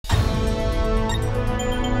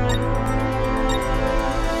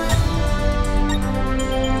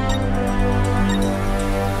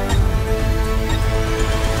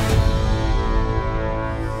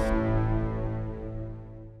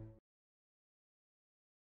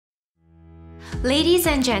Ladies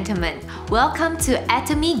and gentlemen, welcome to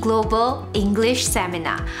ATOMY Global English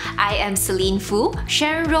Seminar. I am Celine Fu,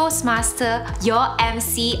 Sharon Rose Master, your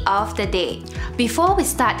MC of the day. Before we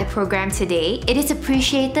start the program today, it is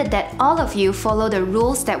appreciated that all of you follow the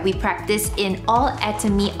rules that we practice in all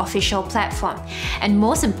ATOMY official platforms. And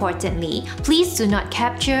most importantly, please do not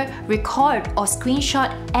capture, record or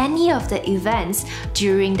screenshot any of the events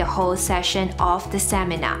during the whole session of the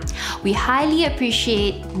seminar. We highly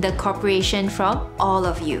appreciate the cooperation from all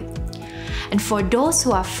of you. And for those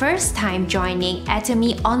who are first time joining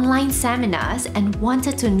ATOMY online seminars and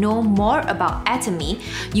wanted to know more about ATOMY,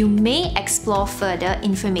 you may explore further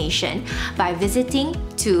information by visiting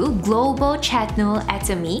to Global Channel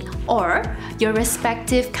ATOMY or your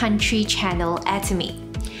respective country channel ATOMY.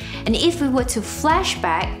 And if we were to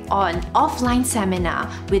flashback on offline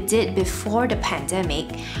seminar we did before the pandemic,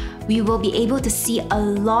 we will be able to see a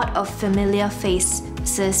lot of familiar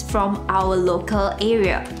faces from our local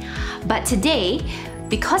area. But today,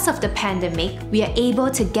 because of the pandemic, we are able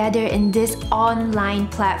to gather in this online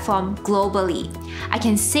platform globally. I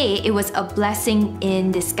can say it was a blessing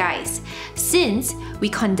in disguise. Since we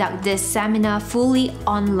conduct this seminar fully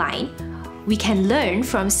online, we can learn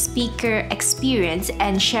from speaker experience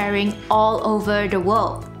and sharing all over the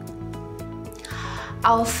world.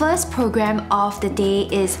 Our first program of the day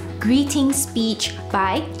is Greeting Speech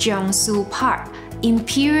by Jung-Soo Park,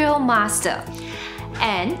 Imperial Master,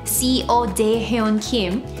 and CEO Dae-hyun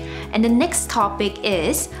Kim. And the next topic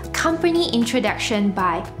is Company Introduction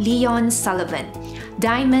by Leon Sullivan,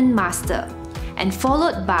 Diamond Master, and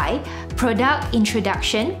followed by Product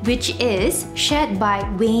Introduction, which is shared by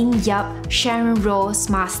Wayne Yap, Sharon Rose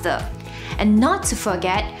Master. And not to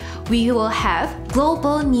forget, we will have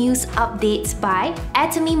Global News Updates by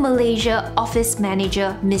ATOMY Malaysia Office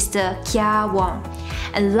Manager Mr. Kia Wong.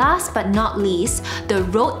 And last but not least, the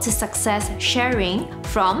Road to Success sharing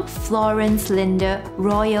from Florence Linder,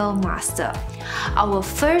 Royal Master. Our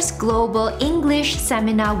first global English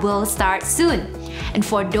seminar will start soon. And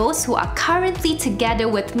for those who are currently together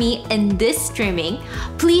with me in this streaming,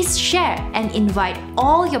 please share and invite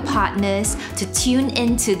all your partners to tune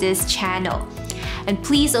into this channel. And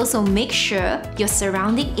please also make sure your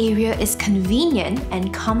surrounding area is convenient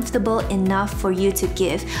and comfortable enough for you to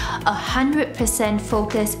give 100%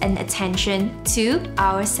 focus and attention to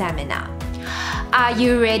our seminar. Are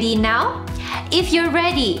you ready now? If you're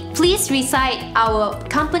ready, please recite our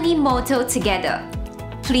company motto together.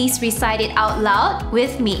 Please recite it out loud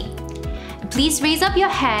with me. Please raise up your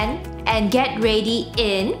hand and get ready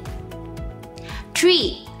in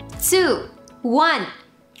 3, 2, 1,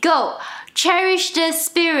 go! Cherish the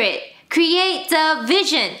spirit, create the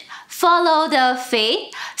vision, follow the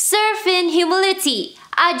faith, serve in humility.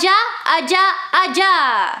 Aja, aja,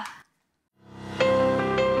 aja!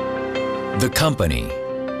 The company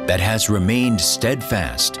that has remained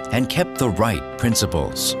steadfast and kept the right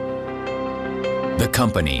principles. The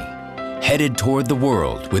company headed toward the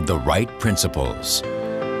world with the right principles.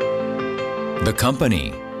 The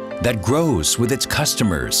company that grows with its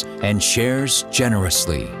customers and shares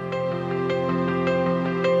generously.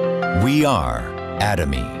 We are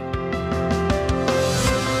ATOMY.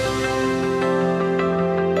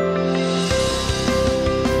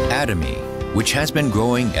 ATOMY, which has been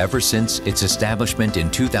growing ever since its establishment in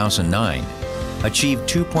 2009, achieved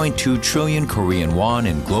 2.2 trillion Korean won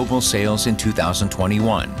in global sales in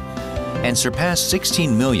 2021 and surpassed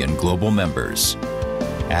 16 million global members.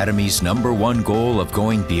 ATOMY's #1 goal of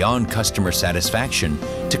going beyond customer satisfaction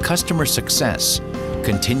to customer success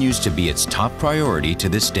continues to be its top priority to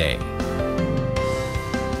this day.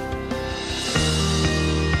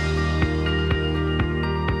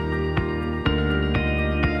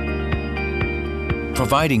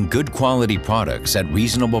 Providing good quality products at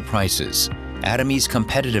reasonable prices, ATOMY's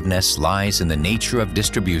competitiveness lies in the nature of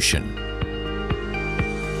distribution.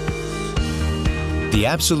 The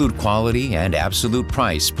absolute quality and absolute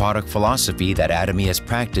price product philosophy that ATOMY has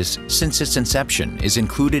practiced since its inception is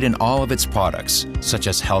included in all of its products, such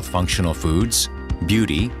as health functional foods,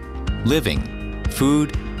 beauty, living,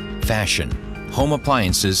 food, fashion, home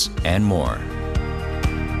appliances, and more.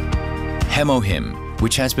 Hemohim,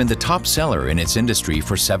 which has been the top seller in its industry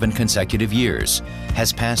for 7 consecutive years,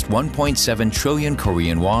 has passed 1.7 trillion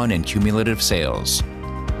Korean won in cumulative sales.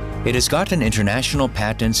 It has gotten international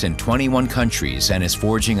patents in 21 countries and is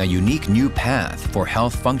forging a unique new path for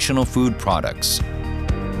health functional food products.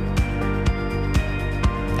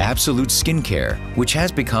 Absolute Skincare, which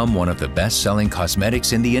has become one of the best-selling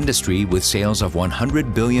cosmetics in the industry with sales of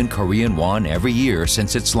 100 billion Korean won every year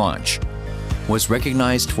since its launch. was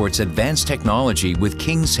recognized for its advanced technology with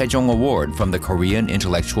King Sejong Award from the Korean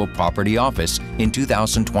Intellectual Property Office in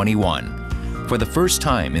 2021, for the first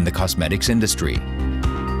time in the cosmetics industry.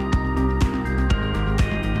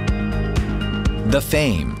 The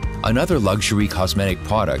Fame, another luxury cosmetic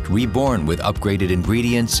product reborn with upgraded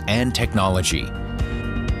ingredients and technology,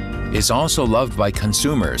 is also loved by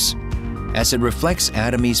consumers as it reflects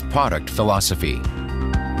ATOMY's product philosophy.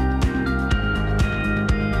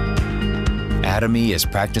 ATOMY is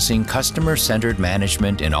practicing customer-centered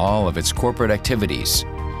management in all of its corporate activities,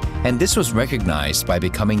 and this was recognized by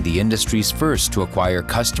becoming the industry's first to acquire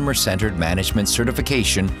customer-centered management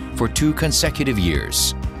certification for 2 consecutive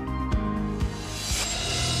years.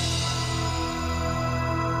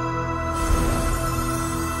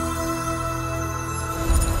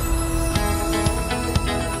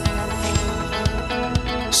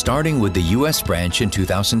 Starting with the US branch in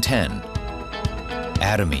 2010.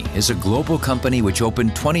 ATOMY is a global company which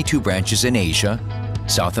opened 22 branches in Asia,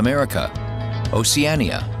 South America,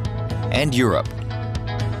 Oceania, and Europe,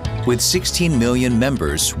 with 16 million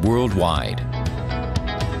members worldwide.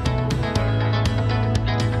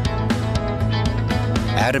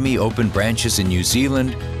 ATOMY opened branches in New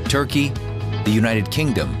Zealand, Turkey, the United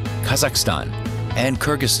Kingdom, Kazakhstan, and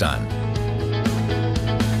Kyrgyzstan,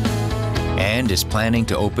 and is planning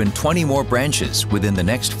to open 20 more branches within the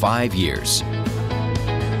next 5 years.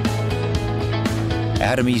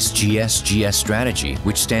 ATOMY's GSGS strategy,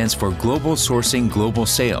 which stands for Global Sourcing Global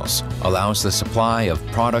Sales, allows the supply of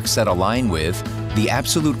products that align with the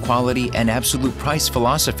absolute quality and absolute price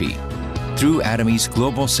philosophy through ATOMY's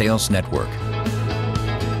global sales network.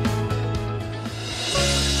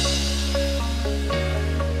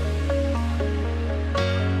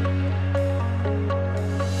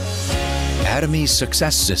 ATOMY's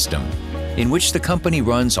Success System, in which the company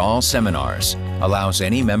runs all seminars, allows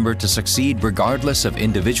any member to succeed regardless of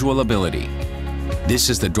individual ability. This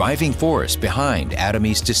is the driving force behind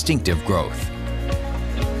ATOMY's distinctive growth.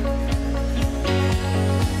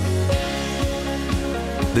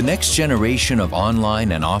 The next generation of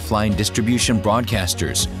online and offline distribution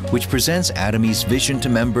broadcasters, which presents ATOMY's vision to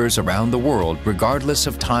members around the world regardless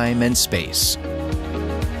of time and space.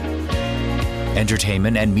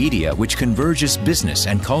 Entertainment and media, which converges business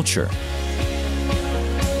and culture.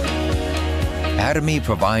 ATOMY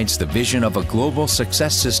provides the vision of a global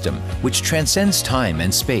success system which transcends time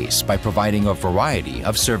and space by providing a variety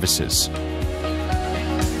of services.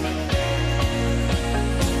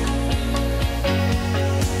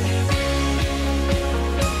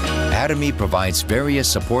 ATOMY provides various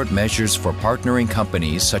support measures for partnering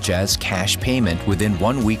companies such as cash payment within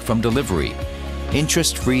 1 week from delivery,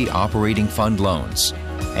 interest-free operating fund loans,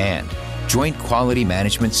 and joint quality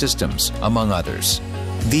management systems, among others.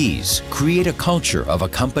 These create a culture of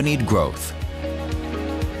accompanied growth.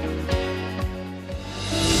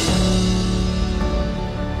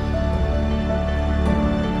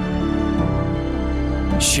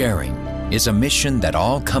 Sharing is a mission that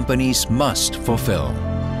all companies must fulfill.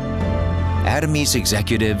 ATOMY's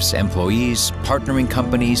executives, employees, partnering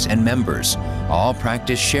companies, and members all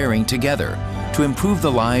practice sharing together to improve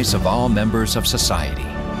the lives of all members of society.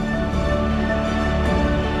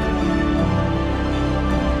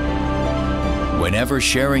 Whenever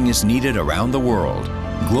sharing is needed around the world,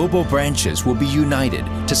 global branches will be united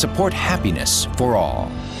to support happiness for all.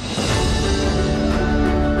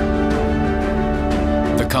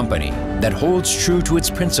 The company that holds true to its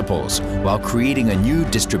principles while creating a new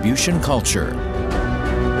distribution culture.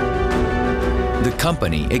 The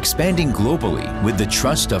company expanding globally with the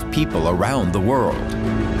trust of people around the world.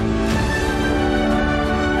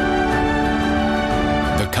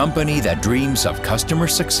 The company that dreams of customer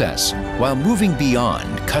success while moving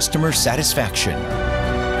beyond customer satisfaction.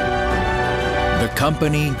 The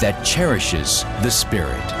company that cherishes the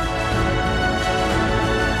spirit.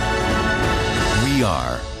 We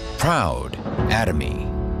are proud ATOMY.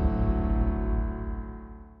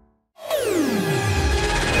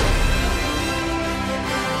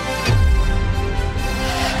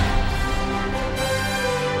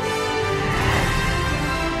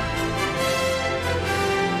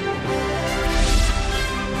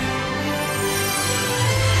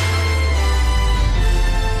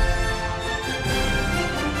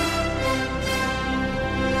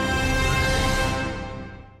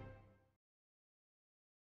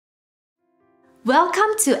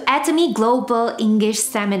 Welcome to ATOMY Global English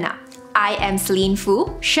Seminar. I am Celine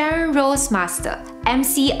Fu, Sharon Rose Master,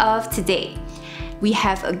 MC of today. We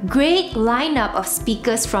have a great lineup of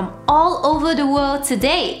speakers from all over the world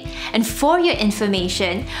today. And for your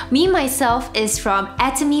information, me myself is from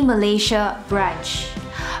ATOMY Malaysia branch.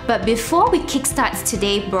 But before we kickstart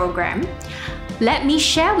today's program, let me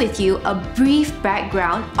share with you a brief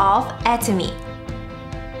background of ATOMY.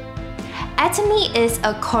 ATOMY is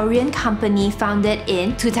a Korean company founded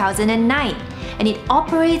in 2009, and it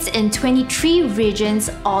operates in 23 regions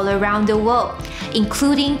all around the world,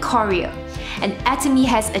 including Korea. And ATOMY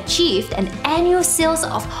has achieved an annual sales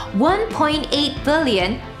of 1.8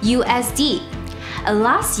 billion USD. And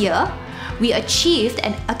last year, we achieved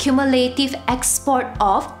an accumulative export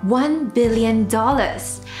of $1 billion,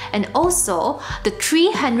 and also the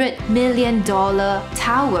 $300 million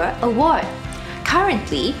Tower Award.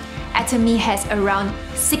 Currently, ATOMY has around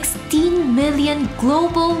 16 million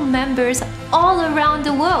global members all around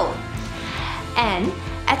the world. And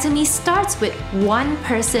ATOMY starts with one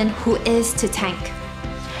person who is to thank.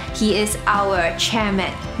 He is our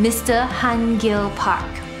chairman, Mr. Han-gil Park.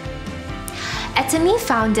 ATOMY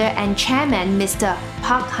founder and chairman, Mr.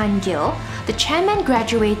 Park Han-gil, the chairman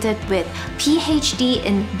graduated with PhD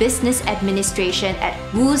in Business Administration at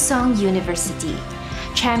Woosung University.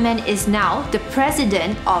 Chairman is now the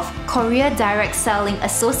president of Korea Direct Selling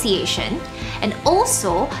Association and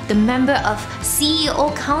also the member of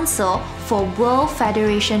CEO Council for World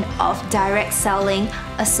Federation of Direct Selling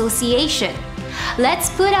Association. Let's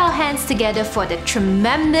put our hands together for the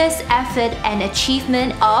tremendous effort and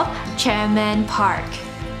achievement of Chairman Park.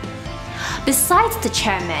 Besides the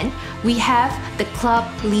chairman, we have the club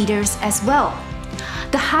leaders as well.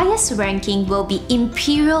 The highest ranking will be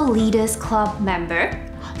Imperial Leaders Club member,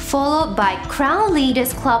 followed by Crown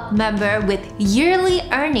Leaders Club member with yearly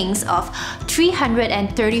earnings of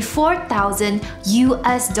 334,000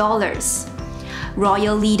 US dollars.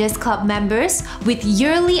 Royal Leaders Club members with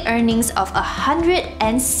yearly earnings of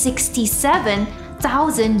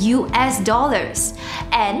 167,000 US dollars,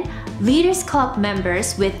 and Leaders Club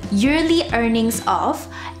members with yearly earnings of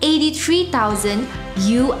 83,000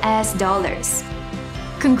 US dollars.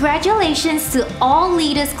 Congratulations to all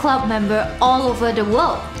Leaders Club members all over the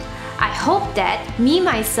world. I hope that me,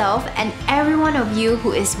 myself, and every one of you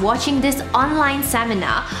who is watching this online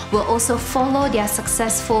seminar will also follow their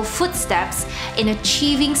successful footsteps in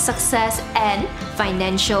achieving success and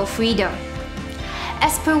financial freedom.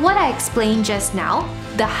 As per what I explained just now,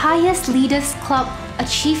 the highest Leaders Club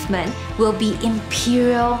achievement will be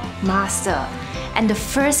Imperial Master. And the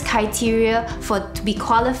first criteria to be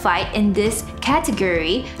qualified in this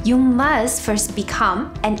category, you must first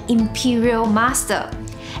become an Imperial Master.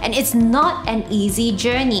 And it's not an easy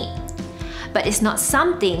journey, but it's not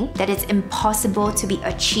something that is impossible to be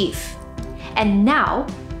achieved. And now,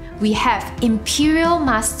 we have Imperial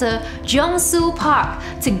Master Jung-soo Park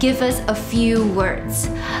to give us a few words.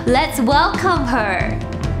 Let's welcome her!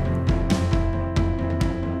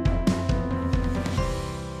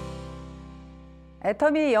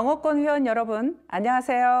 애터미 영어권 회원 여러분,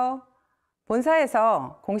 안녕하세요.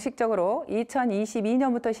 본사에서 공식적으로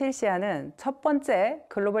 2022년부터 실시하는 첫 번째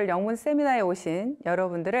글로벌 영문 세미나에 오신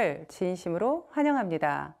여러분들을 진심으로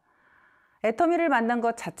환영합니다. 애터미를 만난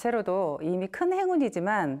것 자체로도 이미 큰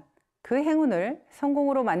행운이지만 그 행운을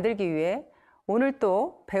성공으로 만들기 위해 오늘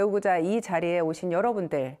또 배우고자 이 자리에 오신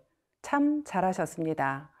여러분들 참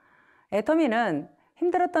잘하셨습니다. 애터미는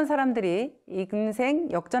힘들었던 사람들이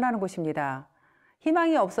인생 역전하는 곳입니다.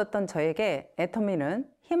 희망이 없었던 저에게 애터미는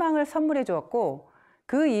희망을 선물해 주었고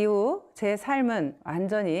그 이후 제 삶은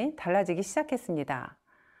완전히 달라지기 시작했습니다.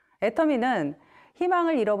 애터미는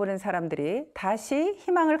희망을 잃어버린 사람들이 다시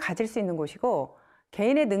희망을 가질 수 있는 곳이고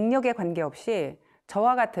개인의 능력에 관계없이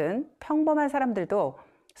저와 같은 평범한 사람들도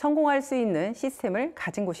성공할 수 있는 시스템을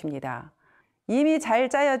가진 곳입니다. 이미 잘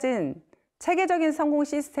짜여진 체계적인 성공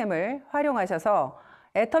시스템을 활용하셔서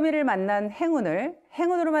애터미를 만난 행운을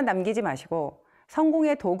행운으로만 남기지 마시고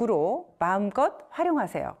성공의 도구로 마음껏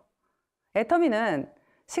활용하세요. 애터미는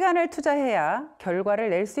시간을 투자해야 결과를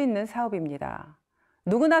낼 수 있는 사업입니다.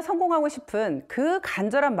 누구나 성공하고 싶은 그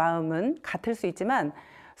간절한 마음은 같을 수 있지만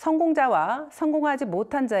성공자와 성공하지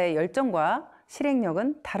못한 자의 열정과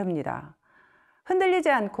실행력은 다릅니다. 흔들리지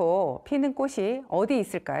않고 피는 꽃이 어디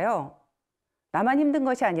있을까요? 나만 힘든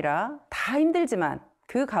것이 아니라 다 힘들지만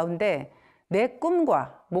그 가운데 내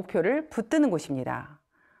꿈과 목표를 붙드는 곳입니다.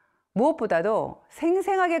 무엇보다도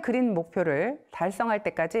생생하게 그린 목표를 달성할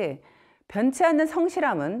때까지 변치 않는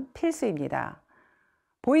성실함은 필수입니다.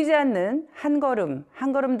 보이지 않는 한 걸음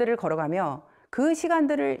한 걸음들을 걸어가며 그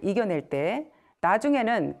시간들을 이겨낼 때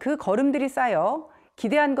나중에는 그 걸음들이 쌓여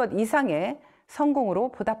기대한 것 이상의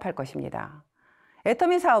성공으로 보답할 것입니다.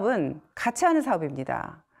 애터미 사업은 같이 하는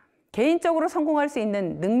사업입니다. 개인적으로 성공할 수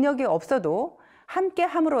있는 능력이 없어도 함께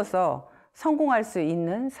함으로써 성공할 수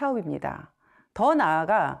있는 사업입니다. 더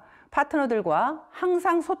나아가 파트너들과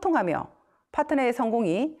항상 소통하며 파트너의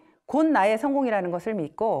성공이 곧 나의 성공이라는 것을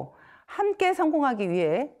믿고 함께 성공하기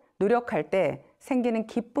위해 노력할 때 생기는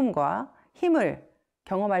기쁨과 힘을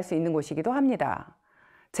경험할 수 있는 곳이기도 합니다.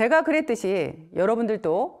 제가 그랬듯이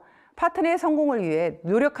여러분들도 파트너의 성공을 위해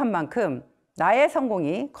노력한 만큼 나의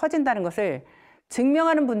성공이 커진다는 것을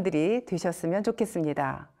증명하는 분들이 되셨으면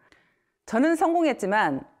좋겠습니다. 저는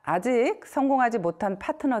성공했지만 아직 성공하지 못한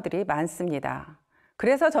파트너들이 많습니다.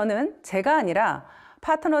 그래서 저는 제가 아니라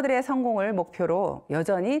파트너들의 성공을 목표로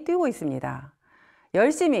여전히 뛰고 있습니다.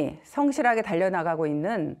 열심히 성실하게 달려나가고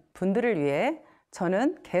있는 분들을 위해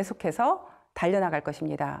저는 계속해서 달려나갈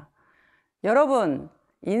것입니다. 여러분,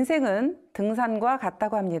 인생은 등산과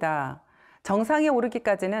같다고 합니다. 정상에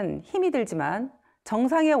오르기까지는 힘이 들지만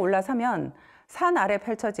정상에 올라서면 산 아래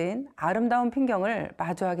펼쳐진 아름다운 풍경을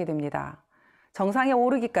마주하게 됩니다. 정상에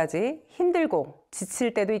오르기까지 힘들고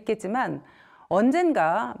지칠 때도 있겠지만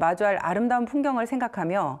언젠가 마주할 아름다운 풍경을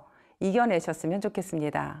생각하며 이겨내셨으면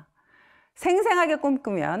좋겠습니다. 생생하게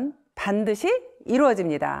꿈꾸면 반드시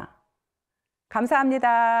이루어집니다.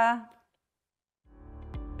 감사합니다.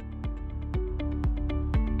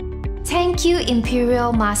 Thank you,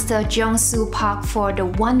 Imperial Master Jeongsu Park, for the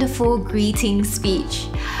wonderful greeting speech.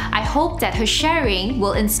 I hope that her sharing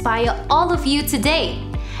will inspire all of you today.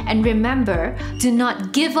 And remember, do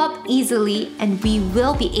not give up easily, and we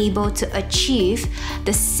will be able to achieve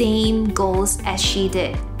the same goals as she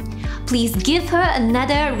did. Please give her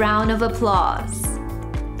another round of applause.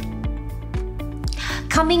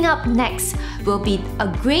 Coming up next will be a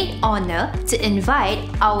great honor to invite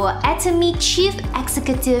our ATOMY Chief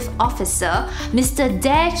Executive Officer, Mr.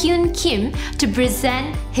 Dae-Hyun Kim, to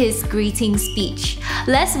present his greeting speech.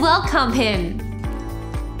 Let's welcome him.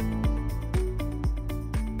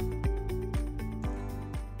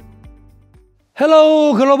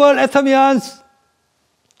 Hello, 글로벌 애터미안스.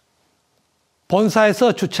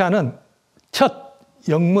 본사에서 주최하는 첫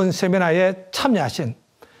영문 세미나에 참여하신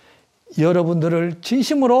여러분들을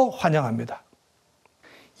진심으로 환영합니다.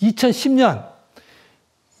 2010년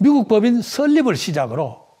미국 법인 설립을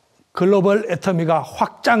시작으로 글로벌 애터미가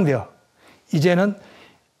확장되어 이제는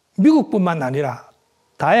미국뿐만 아니라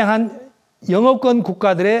다양한 영어권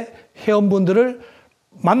국가들의 회원분들을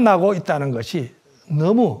만나고 있다는 것이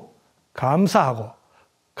너무 감사하고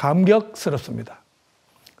감격스럽습니다.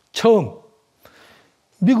 처음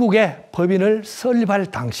미국의 법인을 설립할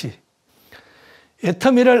당시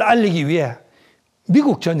애터미를 알리기 위해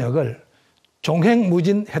미국 전역을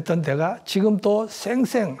종횡무진했던 때가 지금도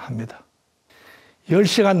생생합니다.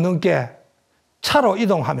 10시간 넘게 차로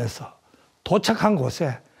이동하면서 도착한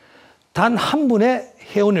곳에 단 한 분의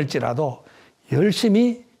회원일지라도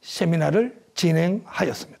열심히 세미나를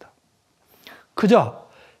진행하였습니다. 그저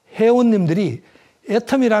회원님들이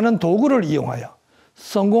애터미라는 도구를 이용하여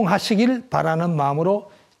성공하시길 바라는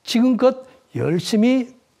마음으로 지금껏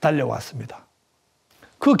열심히 달려왔습니다.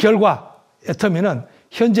 그 결과 애터미는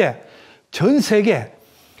현재 전 세계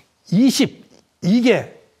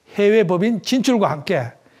 22개 해외 법인 진출과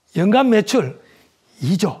함께 연간 매출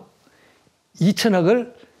 2조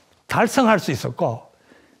 2천억을 달성할 수 있었고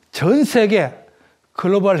전 세계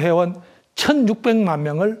글로벌 회원 1,600만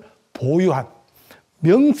명을 보유한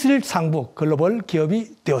명실상부 글로벌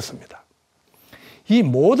기업이 되었습니다. 이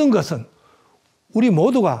모든 것은 우리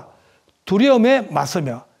모두가 두려움에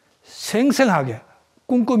맞서며 생생하게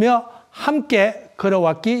꿈꾸며 함께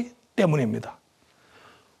걸어왔기 때문입니다.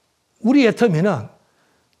 우리 애터미는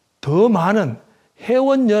더 많은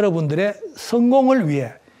회원 여러분들의 성공을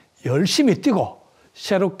위해 열심히 뛰고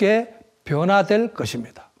새롭게 변화될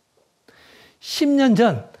것입니다. 10년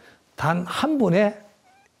전 단 한 분의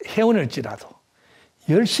회원일지라도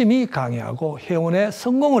열심히 강의하고 회원의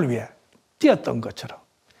성공을 위해 뛰었던 것처럼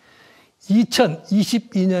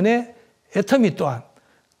 2022년에 애터미 또한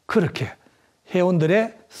그렇게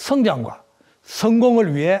회원들의 성장과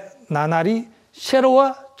성공을 위해 나날이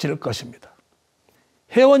새로워질 것입니다.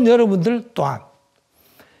 회원 여러분들 또한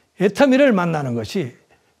애터미를 만나는 것이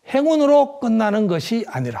행운으로 끝나는 것이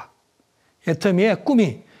아니라 애터미의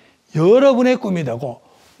꿈이 여러분의 꿈이 되고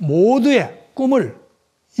모두의 꿈을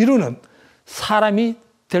이루는 사람이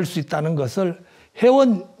될 수 있다는 것을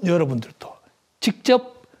회원 여러분들도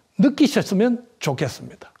직접 느끼셨으면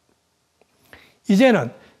좋겠습니다.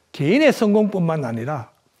 이제는 개인의 성공뿐만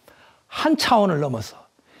아니라 한 차원을 넘어서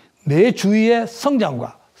내 주위의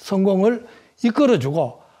성장과 성공을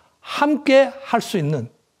이끌어주고 함께 할 수 있는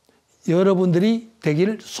여러분들이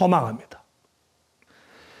되길 소망합니다.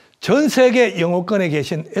 전 세계 영어권에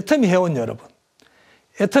계신 애터미 회원 여러분,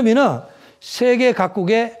 애터미는 세계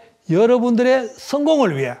각국의 여러분들의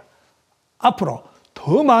성공을 위해 앞으로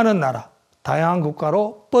더 많은 나라, 다양한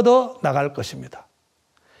국가로 뻗어 나갈 것입니다.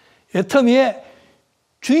 애터미의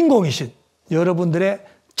주인공이신 여러분들의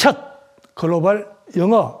첫 글로벌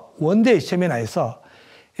영어 원데이 세미나에서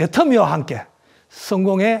애터미와 함께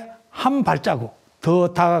성공의 한 발자국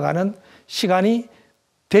더 다가가는 시간이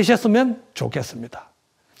되셨으면 좋겠습니다.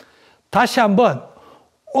 다시 한번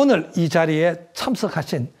오늘 이 자리에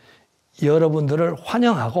참석하신 여러분들을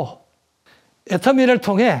환영하고 애터미를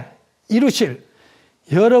통해 이루실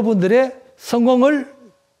여러분들의 성공을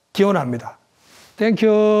기원합니다.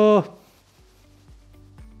 땡큐.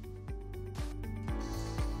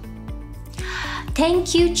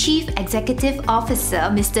 Thank you, Chief Executive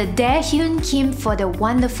Officer Mr. Dae-hyun Kim, for the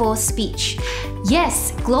wonderful speech.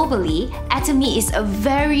 Yes, globally, ATOMY is a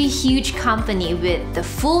very huge company with the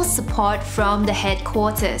full support from the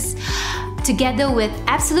headquarters. Together with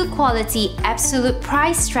absolute quality, absolute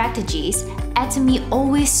price strategies, ATOMY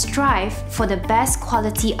always strive for the best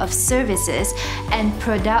quality of services and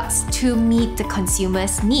products to meet the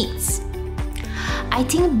consumer's needs. I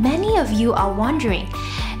think many of you are wondering,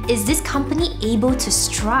 is this company able to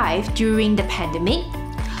strive during the pandemic?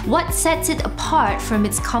 What sets it apart from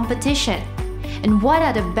its competition? And what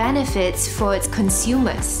are the benefits for its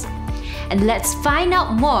consumers? And let's find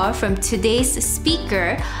out more from today's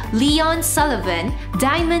speaker, Leon Sullivan,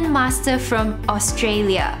 Diamond Master from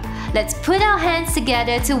Australia. Let's put our hands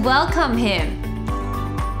together to welcome him.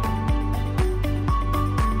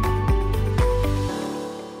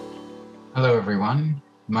 Hello everyone,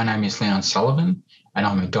 my name is Leon Sullivan and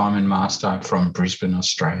I'm a Diamond Master from Brisbane,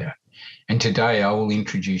 Australia. And today I will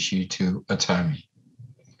introduce you to ATOMY.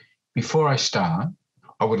 Before I start,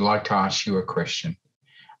 I would like to ask you a question.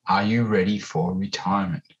 Are you ready for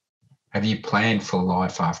retirement? Have you planned for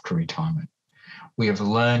life after retirement? We have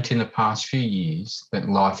learned in the past few years that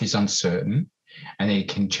life is uncertain and it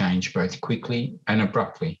can change both quickly and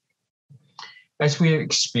abruptly. As we have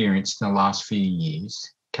experienced in the last few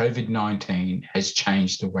years, COVID-19 has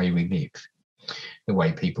changed the way we live, the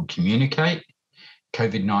way people communicate.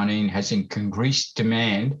 COVID-19 has increased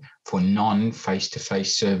demand for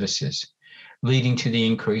non-face-to-face services, leading to the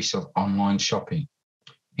increase of online shopping.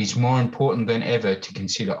 It is more important than ever to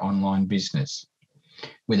consider online business.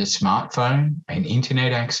 With a smartphone and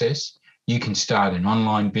internet access, you can start an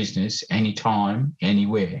online business anytime,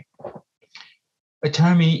 anywhere.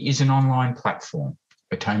 ATOMY is an online platform.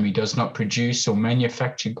 ATOMY does not produce or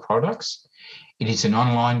manufacture products. It is an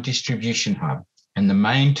online distribution hub, and the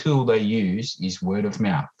main tool they use is word of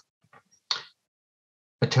mouth.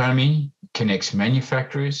 ATOMY connects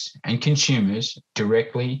manufacturers and consumers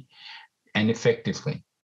directly and effectively.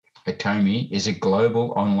 ATOMY is a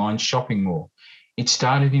global online shopping mall. It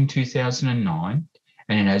started in 2009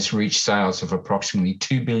 and it has reached sales of approximately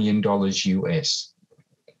 $2 billion US.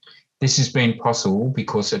 This has been possible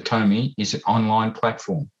because ATOMY is an online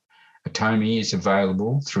platform. ATOMY is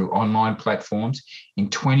available through online platforms in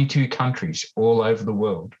 22 countries all over the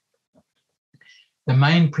world. The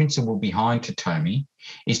main principle behind ATOMY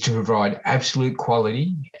is to provide absolute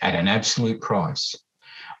quality at an absolute price.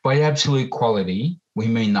 By absolute quality, we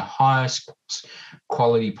mean the highest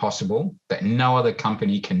quality possible that no other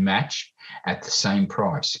company can match at the same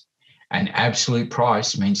price. An absolute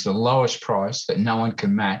price means the lowest price that no one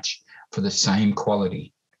can match for the same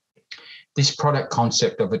quality. This product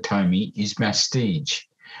concept of ATOMY is mastige.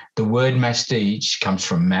 The word mastige comes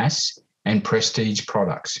from mass and prestige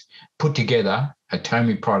products. Put together,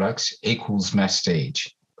 ATOMY products equals mastige.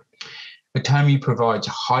 ATOMY provides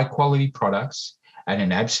high quality products at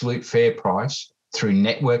an absolute fair price through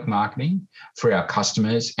network marketing for our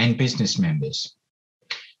customers and business members.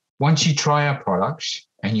 Once you try our products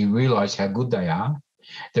and you realize how good they are,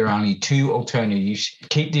 there are only two alternatives.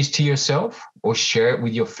 Keep this to yourself or share it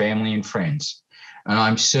with your family and friends. And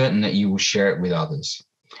I'm certain that you will share it with others,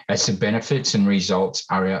 as the benefits and results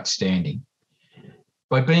are outstanding.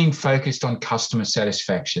 By being focused on customer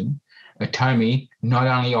satisfaction, ATOMY not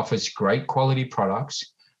only offers great quality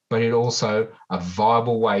products, but it also a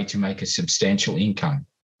viable way to make a substantial income.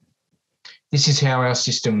 This is how our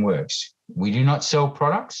system works. We do not sell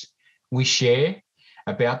products, we share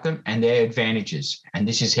about them and their advantages. And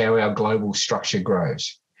this is how our global structure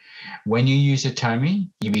grows. When you use ATOMY,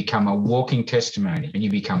 you become a walking testimony and you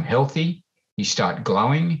become healthy, you start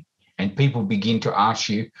glowing, and people begin to ask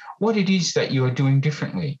you what it is that you are doing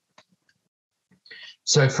differently.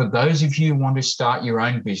 So for those of you who want to start your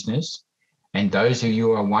own business, and those of you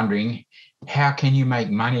who are wondering, how can you make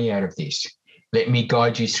money out of this? Let me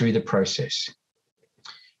guide you through the process.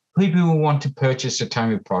 People who want to purchase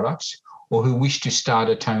ATOMY products or who wish to start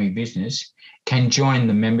ATOMY business can join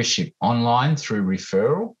the membership online through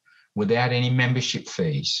referral without any membership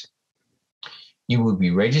fees. You will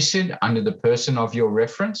be registered under the person of your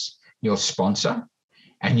reference your sponsor,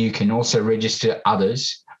 and you can also register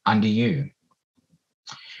others under you.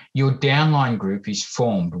 Your downline group is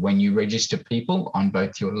formed when you register people on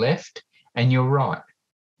both your left and your right.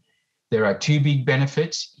 There are two big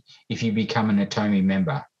benefits if you become an ATOMY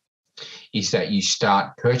member, is that you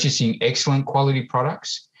start purchasing excellent quality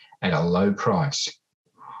products at a low price.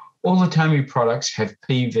 All ATOMY products have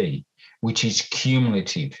PV, which is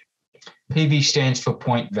cumulative. PV stands for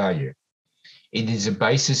point value. It is a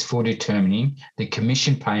basis for determining the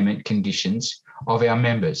commission payment conditions of our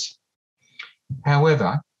members.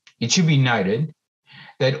 However, it should be noted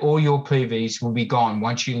that all your PVs will be gone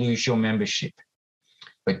once you lose your membership.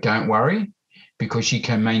 But don't worry, because you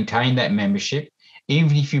can maintain that membership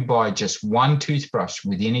even if you buy just one toothbrush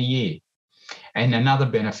within a year. And another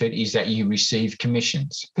benefit is that you receive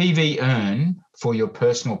commissions. PV earned for your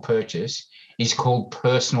personal purchase is called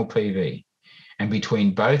personal PV. And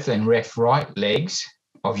between both and right legs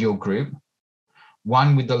of your group,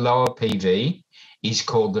 one with the lower PV is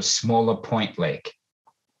called the smaller point leg.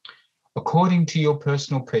 According to your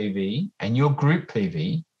personal PV and your group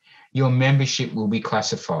PV, your membership will be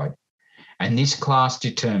classified. And this class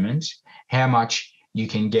determines how much you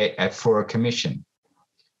can get for a commission.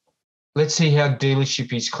 Let's see how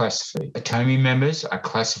dealership is classified. ATOMY members are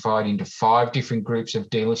classified into 5 different groups of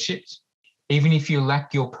dealerships. Even if you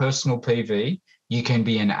lack your personal PV, you can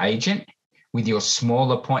be an agent with your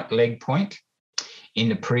smaller leg point in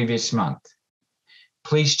the previous month.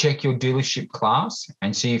 Please check your dealership class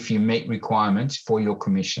and see if you meet requirements for your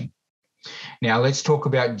commission. Now let's talk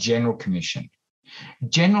about general commission.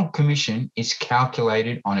 General commission is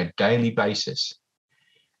calculated on a daily basis,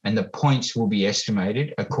 and the points will be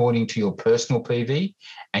estimated according to your personal PV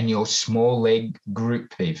and your small leg group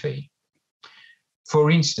PV.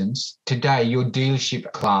 For instance, today your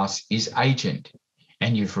dealership class is agent,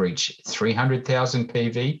 and you've reached 300,000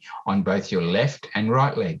 PV on both your left and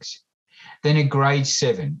right legs. Then a grade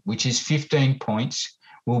 7, which is 15 points,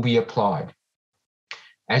 will be applied.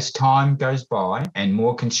 As time goes by and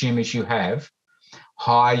more consumers you have,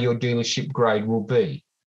 higher your dealership grade will be.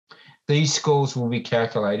 These scores will be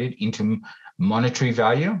calculated into monetary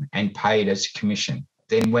value and paid as commission.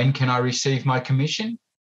 Then when can I receive my commission?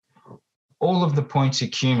 All of the points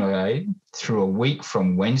accumulated through a week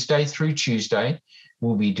from Wednesday through Tuesday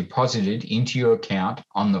will be deposited into your account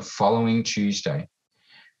on the following Tuesday.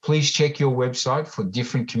 Please check your website for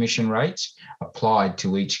different commission rates applied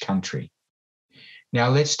to each country. Now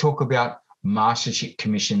let's talk about mastership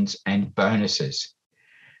commissions and bonuses.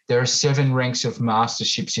 There are 7 ranks of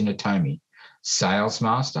masterships in ATOMY: Sales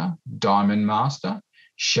Master, Diamond Master,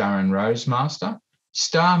 Sharon Rose Master,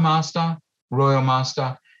 Star Master, Royal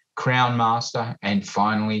Master, Crown Master, and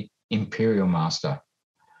finally Imperial Master.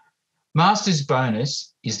 Master's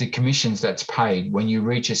bonus is the commissions that's paid when you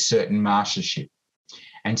reach a certain mastership.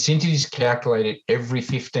 And since it is calculated every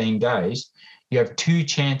 15 days, you have 2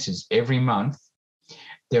 chances every month.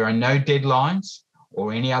 There are no deadlines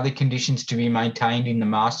or any other conditions to be maintained in the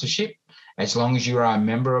mastership. As long as you are a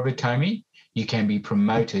member of ATOMY, you can be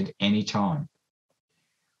promoted anytime.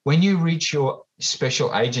 When you reach your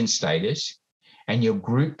special agent status and your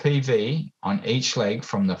group PV on each leg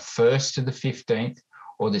from the 1st to the 15th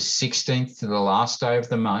or the 16th to the last day of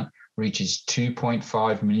the month reaches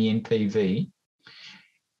 2.5 million PV,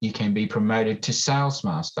 you can be promoted to Sales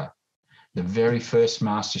Master. The very first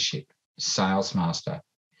mastership, Sales Master,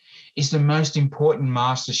 is the most important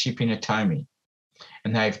mastership in ATOMY,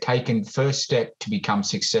 and they have taken first step to become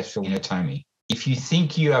successful in ATOMY. If you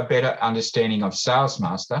think you are better understanding of Sales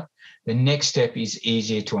Master, the next step is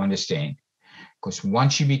easier to understand, because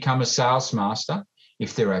once you become a Sales Master,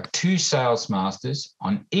 if there are 2 Sales Masters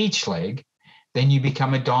on each leg, then you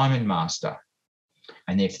become a Diamond Master.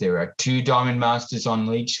 And if there are 2 Diamond Masters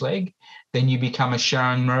on each leg, then you become a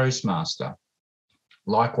Sharon Rose Master.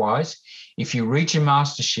 Likewise, if you reach a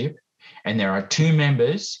mastership and there are 2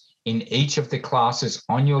 members in each of the classes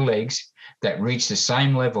on your legs that reach the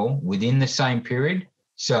same level within the same period,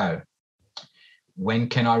 so when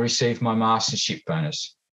can I receive my mastership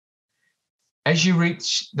bonus? As you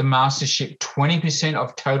reach the mastership, 20%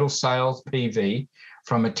 of total sales PV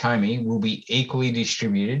from ATOMY will be equally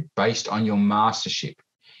distributed based on your mastership.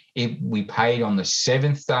 It will be paid on the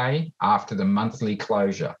 7th day after the monthly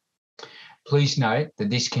closure. Please note that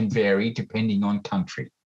this can vary depending on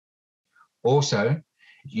country. Also,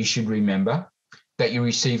 you should remember that you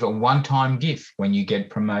receive a one-time gift when you get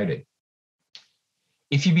promoted.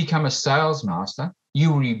 If you become a Sales Master,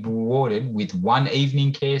 you will be rewarded with 1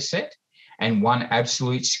 evening care set and 1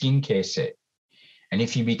 absolute skincare set. And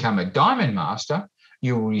if you become a Diamond Master,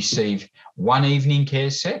 you will receive 1 evening care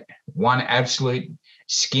set, 1 absolute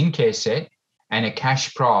skincare set, and a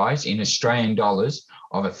cash prize in Australian dollars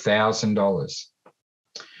of $1,000.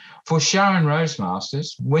 For Sharon Rose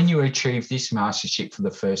Masters, when you achieve this mastership for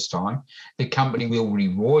the first time, the company will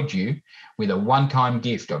reward you with a one-time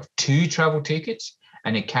gift of 2 travel tickets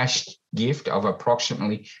and a cash gift of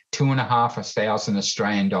approximately $2,500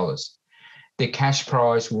 Australian dollars. The cash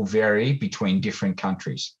prize will vary between different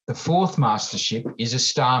countries. The 4th mastership is a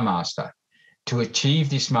Star Master. To achieve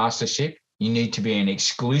this mastership, you need to be an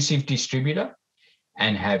exclusive distributor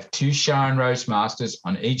and have 2 Sharon Rose Masters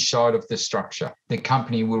on each side of the structure. The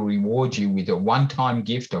company will reward you with a one-time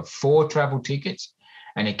gift of 4 travel tickets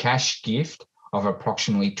and a cash gift of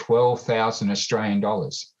approximately 12,000 Australian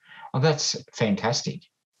dollars. Well, that's fantastic.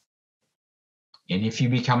 And if you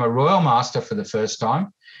become a Royal Master for the first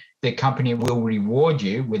time, the company will reward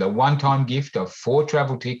you with a one-time gift of 4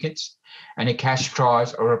 travel tickets and a cash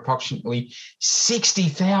prize of approximately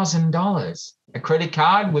 $60,000, a credit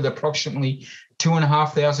card with approximately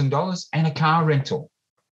 $2,500 and a car rental.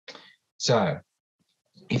 So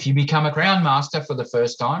if you become a Crown Master for the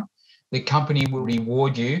first time, the company will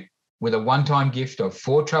reward you with a one-time gift of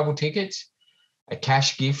 4 travel tickets, a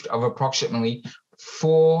cash gift of approximately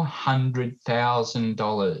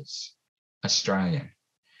 $400,000 Australian,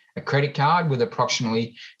 a credit card with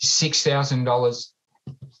approximately $6,000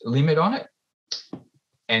 limit on it,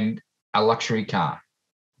 and a luxury car.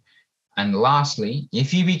 And lastly,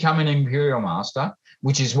 if you become an Imperial Master,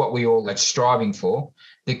 which is what we all are striving for,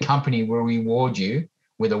 the company will reward you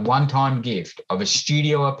with a one-time gift of a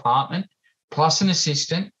studio apartment, plus an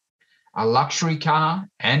assistant, a luxury car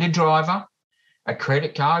and a driver, a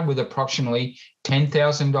credit card with approximately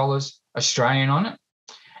 $10,000 Australian on it,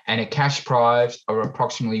 and a cash prize of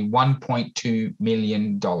approximately $1.2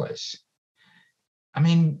 million. I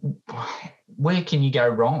mean, where can you go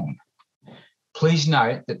wrong? Please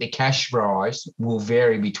note that the cash prize will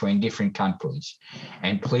vary between different countries,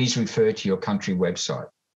 and please refer to your country website.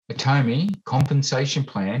 ATOMY compensation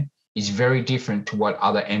plan is very different to what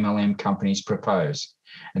other MLM companies propose,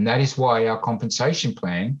 and that is why our compensation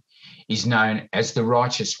plan is known as the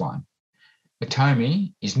righteous one.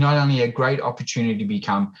 ATOMY is not only a great opportunity to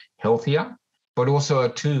become healthier, but also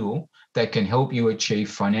a tool that can help you achieve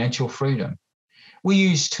financial freedom. We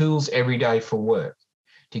use tools every day for work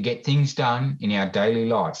to get things done in our daily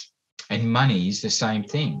life, and money is the same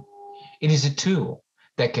thing. It is a tool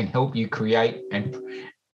that can help you create and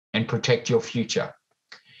protect your future.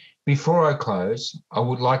 Before I close, I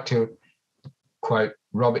would like to quote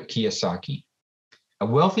Robert Kiyosaki. A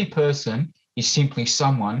wealthy person is simply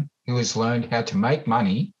someone who has learned how to make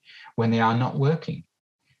money when they are not working.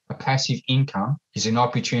 A passive income is an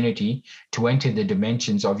opportunity to enter the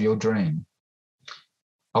dimensions of your dream.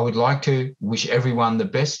 I would like to wish everyone the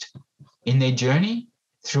best in their journey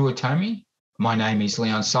through ATOMY. My name is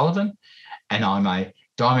Leon Sullivan, and I'm a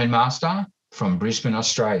Diamond Master from Brisbane,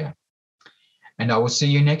 Australia. And I will see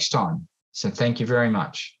you next time. So thank you very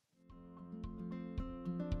much.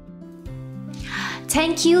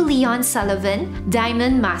 Thank you, Leon Sullivan,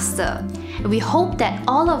 Diamond Master. We hope that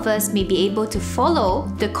all of us may be able to follow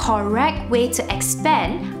the correct way to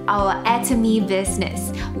expand our ATOMY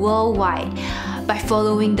business worldwide. By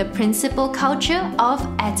following the principal culture of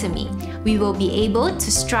ATOMY, we will be able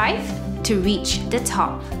to strive to reach the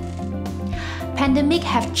top. Pandemic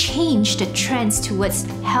have changed the trends towards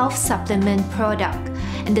health supplement product,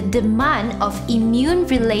 and the demand of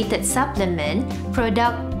immune-related supplement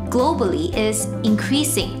product globally is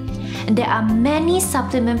increasing. And there are many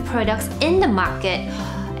supplement products in the market.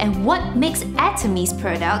 And what makes ATOMY's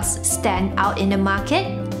products stand out in the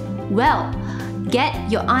market? Well,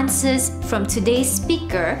 get your answers from today's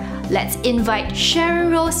speaker. Let's invite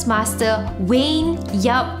Sharon Rose Master Wayne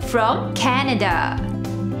Yap from Canada.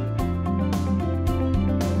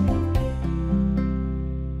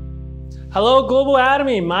 Hello, Global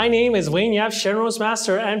ATOMY. My name is Wayne Yap, Sharon Rose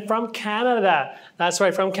Master, and from Canada. That's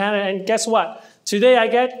right, from Canada. And guess what? Today I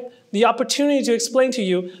get the opportunity to explain to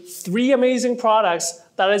you 3 amazing products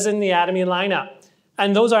that is in the ATOMY lineup.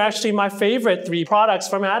 And those are actually my favorite 3 products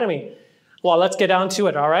from ATOMY. Well, let's get down to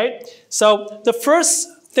it, all right? So the first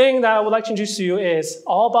thing that I would like to introduce to you is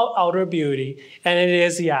all about outer beauty, and it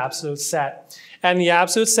is the Absolute Set. And the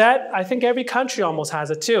Absolute Set, I think every country almost has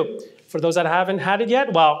it too. For those that haven't had it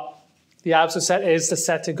yet, well, the Absolute Set is the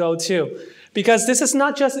set to go to. Because this is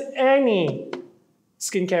not just any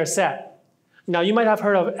skincare set. Now, you might have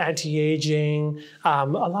heard of anti-aging, a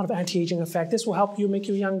lot of anti-aging effect. This will help you make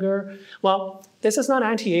you younger. Well, this is not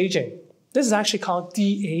anti-aging. This is actually called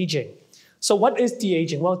de-aging. So what is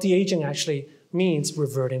de-aging? Well, de-aging actually means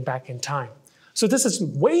reverting back in time. So this is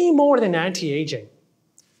way more than anti-aging.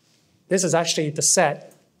 This is actually the set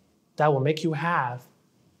that will make you have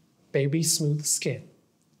baby smooth skin.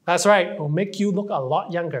 That's right, it will make you look a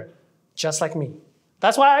lot younger, just like me.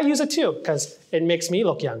 That's why I use it too, because it makes me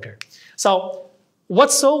look younger. So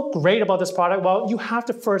what's so great about this product? Well, you have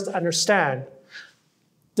to first understand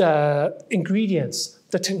the ingredients,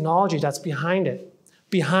 the technology that's behind it,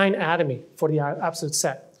 behind ATOMY for the Absolute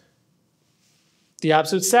Set. The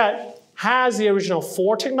Absolute Set has the original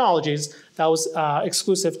 4 technologies that was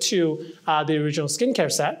exclusive to the original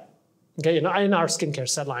skincare set, okay, in our skincare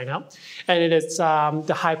set lineup. And it is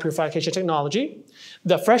the high purification technology,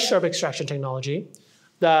 the fresh herb extraction technology,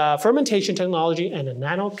 the fermentation technology, and the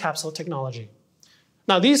nano capsule technology.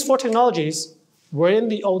 Now, these 4 technologies were in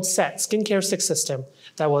the old set, skincare 6 system,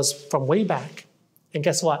 that was from way back. And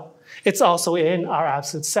guess what? It's also in our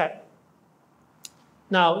Absolute Set.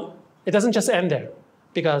 Now, it doesn't just end there,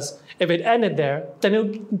 because if it ended there, then it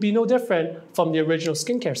would be no different from the original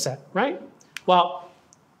skincare set, right? Well,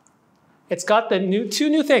 it's got the 2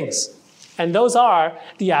 new things, and those are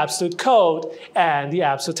the Absolute Code and the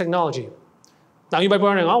Absolute Technology. Now you might be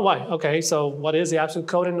wondering, oh, why? Okay, so what is the Absolute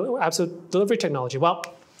Code and Absolute Delivery Technology? Well,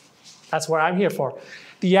 that's what I'm here for.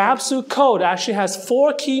 The Absolute Code actually has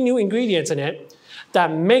 4 key new ingredients in it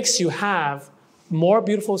that makes you have more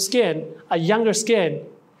beautiful skin, a younger skin,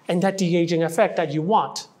 and that de-aging effect that you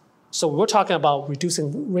want. So we're talking about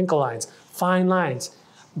reducing wrinkle lines, fine lines,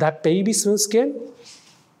 that baby smooth skin.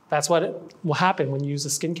 That's what will happen when you use a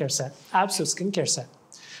skincare set, Absolute skincare set.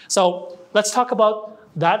 So let's talk about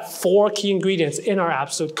that 4 key ingredients in our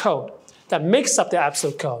Absolute Code that makes up the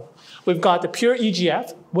Absolute Code. We've got the pure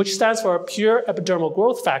EGF, which stands for pure epidermal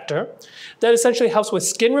growth factor, that essentially helps with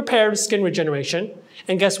skin repair and skin regeneration.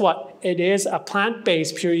 And guess what? It is a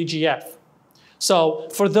plant-based pure EGF. So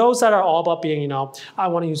for those that are all about being, I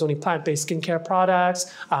want to use only plant-based skincare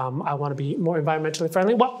products, I want to be more environmentally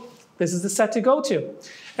friendly, well, this is the set to go to.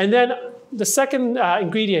 And then the second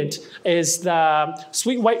ingredient is the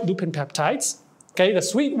sweet white lupin peptides. Okay, the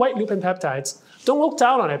sweet white lupin peptides, don't look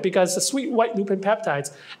down on it, because the sweet white lupin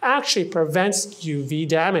peptides actually prevents UV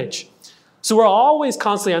damage. So we're always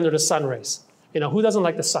constantly under the sun rays. Who doesn't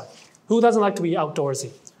like the sun? Who doesn't like to be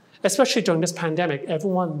outdoorsy? Especially during this pandemic,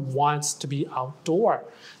 everyone wants to be outdoor.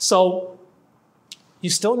 So you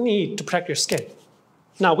still need to protect your skin.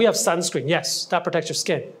 Now, we have sunscreen, yes, that protects your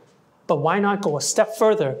skin. But why not go a step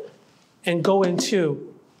further and go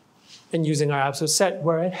into and using our Absolute Set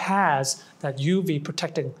where it has that UV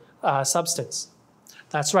protecting substance.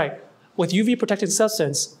 That's right. With UV protecting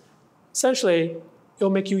substance, essentially,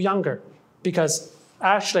 it'll make you younger. Because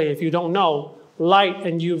actually, if you don't know, light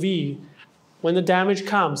and UV, when the damage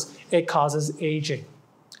comes, it causes aging.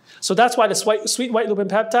 So that's why the sweet white lupin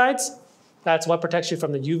peptides, that's what protects you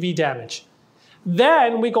from the UV damage.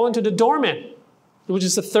 Then we go into the dormant, which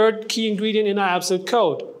is the 3rd key ingredient in our Absolute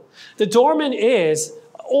Code. The dormant is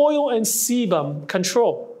oil and sebum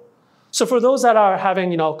control. So for those that are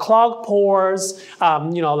having, clogged pores,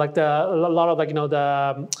 like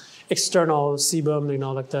the external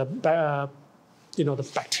sebum, like the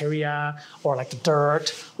bacteria or like the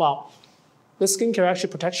dirt, well, this skincare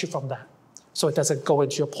actually protects you from that. So it doesn't go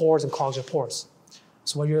into your pores and clog your pores.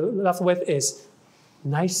 So what you're left with is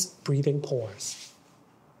nice breathing pores.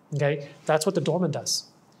 Okay, that's what the dormant does.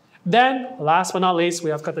 Then, last but not least,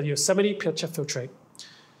 we have got the Yosemite Pitcha Filtrate.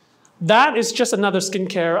 That is just another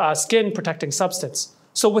skincare, skin protecting substance.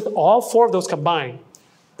 So with all 4 of those combined,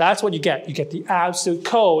 that's what you get. You get the Absolute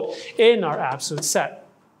Code in our Absolute Set.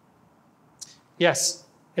 Yes,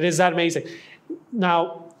 it is that amazing.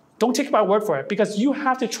 Now, don't take my word for it, because you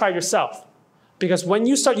have to try it yourself. Because when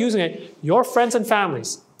you start using it, your friends and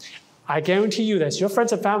families, I guarantee you this, your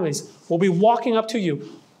friends and families will be walking up to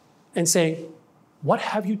you and saying, what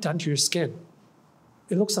have you done to your skin?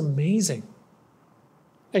 It looks amazing.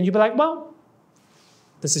 And you'd be like, well,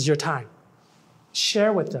 this is your time.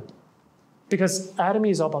 Share with them. Because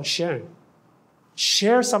ATOMY is all about sharing.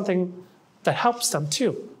 Share something that helps them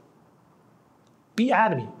too. Be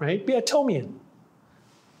ATOMY, right? Be ATOMIan.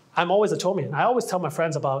 I'm always ATOMIan. I always tell my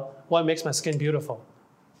friends about what makes my skin beautiful.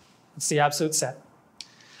 It's the Absolute Set.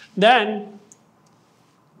 Then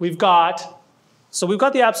we've got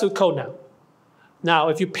the Absolute Code now. Now,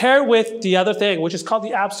 if you pair with the other thing, which is called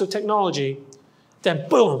the Absolute Technology, then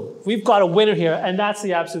boom, we've got a winner here, and that's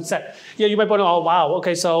the Absolute Set. Yeah, you might wonder, oh, wow,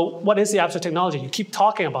 okay, so what is the Absolute Technology? You keep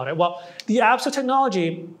talking about it. Well, the Absolute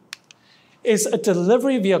Technology is a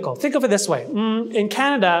delivery vehicle. Think of it this way. In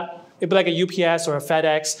Canada, it'd be like a UPS or a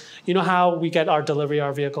FedEx. You know how we get our delivery,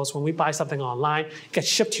 our vehicles, when we buy something online, it gets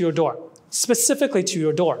shipped to your door, specifically to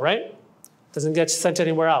your door, right? Doesn't get sent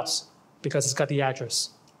anywhere else because it's got the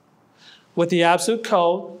address. With the Absolute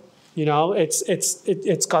Code, You know,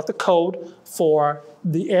 it's got the code for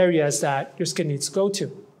the areas that your skin needs to go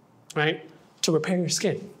to, right? To repair your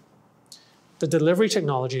skin. The delivery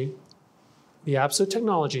technology, the Absolute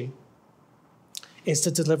technology, is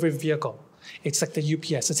the delivery vehicle. It's like the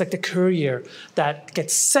UPS. It's like the courier that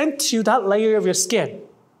gets sent to that layer of your skin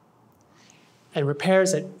and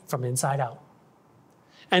repairs it from inside out.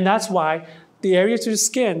 And that's why the area to the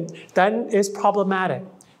skin that is problematic,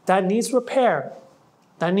 that needs repair,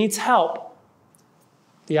 that needs help,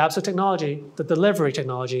 the Absolute technology, the delivery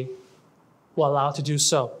technology, will allow it to do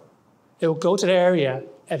so. It will go to the area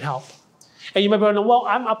and help. And you might be wondering, well,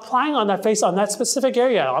 I'm applying on that face, on that specific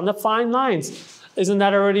area, on the fine lines. Isn't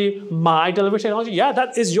that already my delivery technology? Yeah,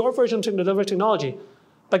 that is your version of delivery technology.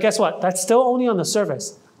 But guess what? That's still only on the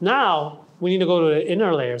surface. Now, we need to go to the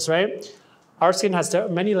inner layers, right? Our skin has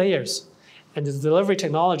many layers. And the delivery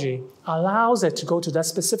technology allows it to go to that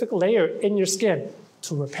specific layer in your skin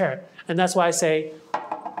to repair it. And that's why I say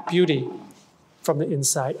beauty from the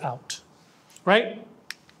inside out, right?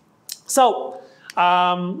 So,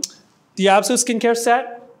 the Absolute skincare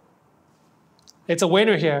set, it's a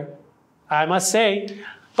winner here, I must say.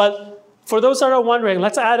 But for those that are wondering,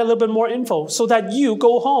 let's add a little bit more info so that you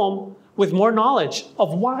go home with more knowledge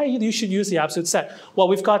of why you should use the Absolute set. Well,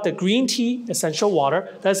 we've got the green tea essential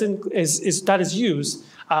water that is used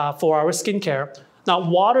for our skincare. Now,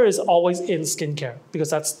 water is always in skincare because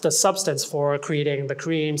that's the substance for creating the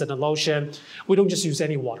creams and the lotion. We don't just use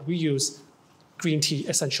any water. We use green tea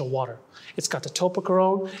essential water. It's got the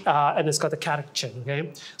tocopherol and it's got the catechin,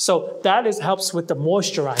 okay? So that helps with the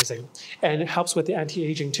moisturizing and it helps with the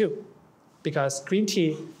anti-aging too because green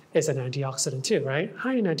tea is an antioxidant too, right?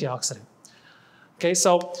 High in antioxidant. Okay,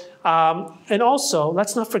 so, and also,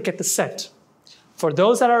 let's not forget the scent. For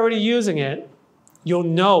those that are already using it, you'll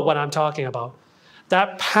know what I'm talking about.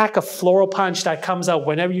 That pack of floral punch that comes out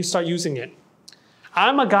whenever you start using it.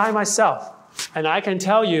 I'm a guy myself, and I can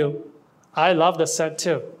tell you, I love the scent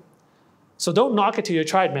too. So don't knock it till you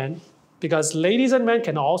try it, man, because ladies and men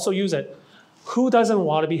can also use it. Who doesn't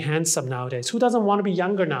want to be handsome nowadays? Who doesn't want to be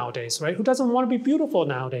younger nowadays, right? Who doesn't want to be beautiful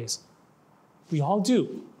nowadays? We all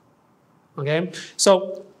do, okay?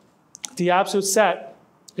 So the Absolute set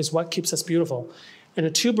is what keeps us beautiful. And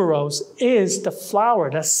the tuberose is the flower,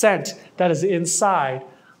 the scent that is inside,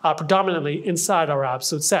 predominantly inside our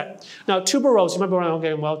Absolute set. Now, tuberose, you might be wondering,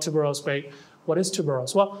 okay, well, tuberose, great. What is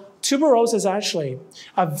tuberose? Well, tuberose is actually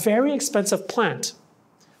a very expensive plant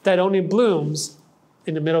that only blooms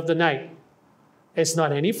in the middle of the night. It's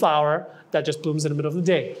not any flower that just blooms in the middle of the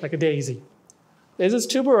day, like a daisy. This is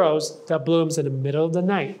tuberose that blooms in the middle of the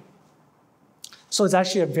night. So it's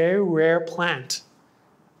actually a very rare plant.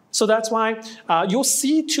 So that's why you'll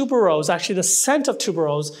see tuberose, actually the scent of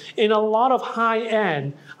tuberose, in a lot of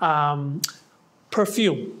high-end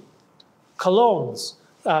perfume, colognes,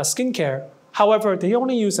 skincare. However, they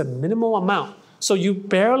only use a minimal amount. So you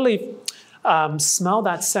barely smell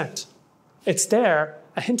that scent. It's there,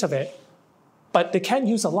 a hint of it, but they can't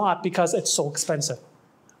use a lot because it's so expensive.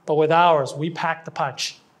 But with ours, we pack the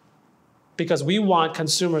punch because we want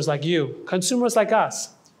consumers like you, consumers like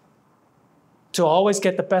us, to always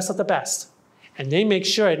get the best of the best. And they make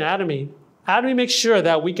sure in ATOMY makes sure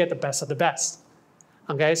that we get the best of the best.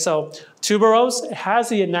 Okay, so tuberose has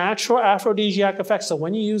the natural aphrodisiac effect. So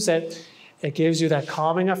when you use it, it gives you that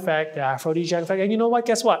calming effect, the aphrodisiac effect. And you know what?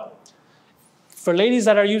 Guess what? For ladies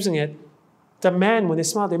that are using it, the men, when they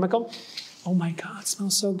smell it, they might go, oh my God, it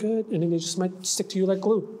smells so good. And then they just might stick to you like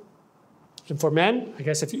glue. And for men, I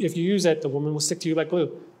guess if you use it, the woman will stick to you like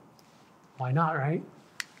glue. Why not, right?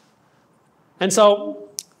 And so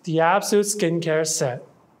the Absolute skincare set,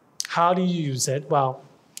 how do you use it? Well,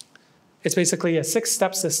 it's basically a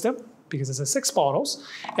 6-step system because it's 6 bottles.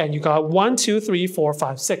 And you got 1, 2, 3, 4,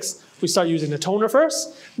 5, 6. We start using the toner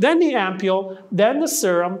first, then the ampule, then the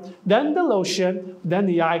serum, then the lotion, then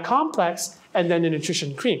the eye complex, and then the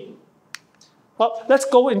nutrition cream. Well, let's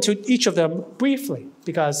go into each of them briefly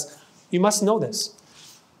because you must know this.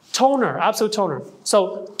 Toner, Absolute toner.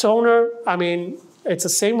 So toner, I mean, it's the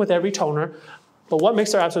same with every toner, but what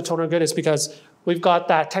makes our Absolute toner good is because we've got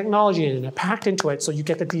that technology in it, packed into it, so you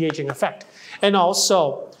get the de-aging effect. And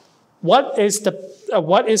also, what is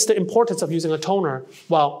the importance of using a toner?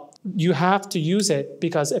 Well, you have to use it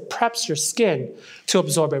because it preps your skin to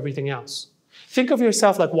absorb everything else. Think of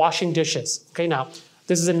yourself like washing dishes. Okay, now,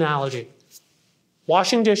 this is an analogy.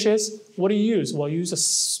 Washing dishes, what do you use? Well, you use a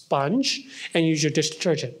sponge and use your dish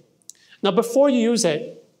detergent. Now, before you use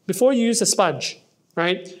the sponge,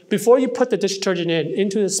 right? Before you put the dish detergent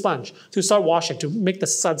into the sponge to start washing, to make the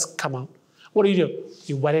suds come out, what do?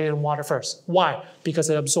 You wet it in water first. Why? Because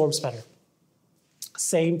it absorbs better.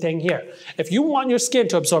 Same thing here. If you want your skin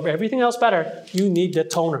to absorb everything else better, you need the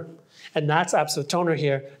toner. And that's Absolute Toner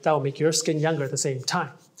here that will make your skin younger at the same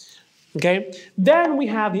time. Okay? Then we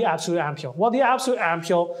have the Absolute Ampule. Well, the Absolute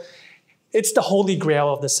Ampule, it's the holy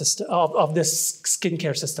grail of the system, of this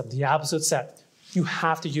skincare system, the Absolute set. You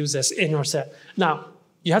have to use this in your set. Now,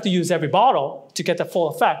 you have to use every bottle to get the full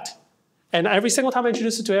effect. And every single time I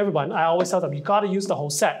introduce it to everyone, I always tell them, you gotta use the whole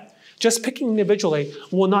set. Just picking individually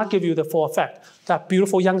will not give you the full effect. That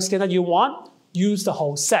beautiful young skin that you want, use the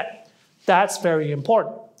whole set. That's very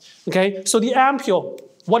important. Okay, so the ampule,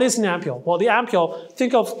 what is an ampule? Well, the ampule,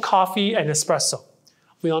 think of coffee and espresso.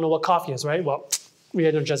 We all know what coffee is, right? Well,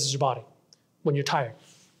 re-energizes your body when you're tired.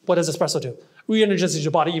 What does espresso do? Re-energizes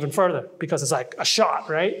your body even further because it's like a shot,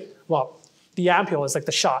 right? Well, the ampule is like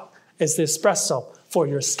the shot, it's the espresso for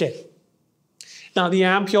your skin. Now, the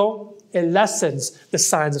ampule, it lessens the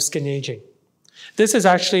signs of skin aging. This is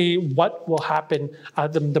actually what will happen,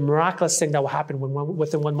 the miraculous thing that will happen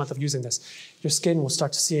within 1 month of using this. Your skin will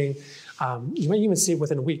start to see, you might even see it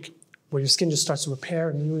within a week, where your skin just starts to repair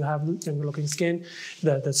and you have younger looking skin.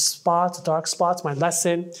 The spots, the dark spots might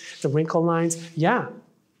lessen, the wrinkle lines. Yeah,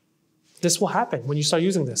 this will happen when you start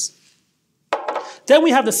using this. Then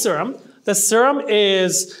we have the serum. The serum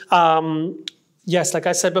is, yes, like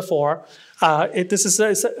I said before, this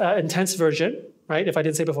is an intense version, right? If I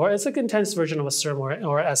didn't say before, it's like an intense version of a serum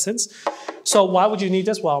or essence. So why would you need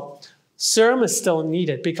this? Well, serum is still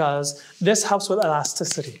needed because this helps with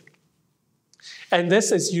elasticity. And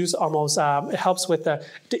this is used almost, it helps with the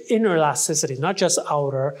inner elasticity, not just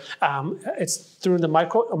outer. It's through the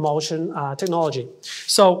micro-emulsion technology.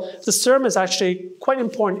 So the serum is actually quite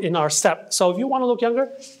important in our step. So if you want to look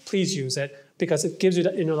younger, please use it because it gives you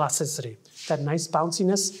the inner elasticity, that nice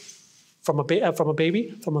bounciness from a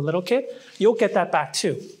baby, from a little kid. You'll get that back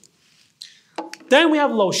too. Then we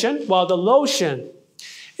have lotion. Well, the lotion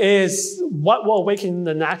is what will awaken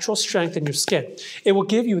the natural strength in your skin. It will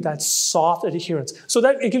give you that soft adherence. So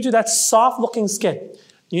that it gives you that soft looking skin.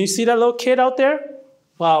 You see that little kid out there?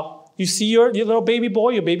 Well, you see your little baby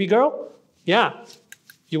boy, your baby girl? Yeah.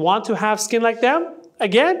 You want to have skin like them?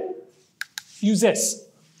 Again, use this.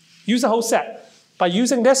 Use the whole set. By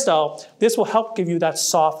using this though, this will help give you that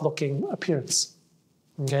soft looking appearance.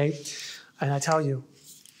 Okay? And I tell you,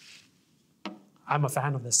 I'm a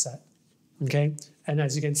fan of this set. Okay? And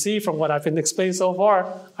as you can see from what I've been explaining so far,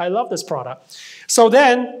 I love this product. So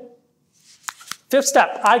then, fifth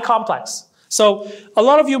step, eye complex. So a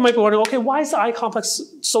lot of you might be wondering, okay, why is the eye complex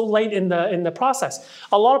so late in the process?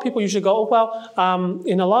 A lot of people usually go, oh, well,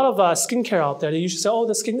 in a lot of skincare out there, they usually say, oh,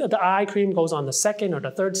 the eye cream goes on the second or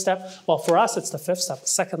the third step. Well, for us, it's the fifth step, the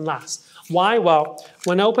second last. Why? Well,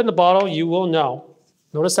 when I open the bottle, you will know.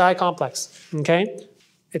 Notice the eye complex, okay?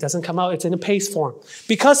 It doesn't come out, it's in a paste form.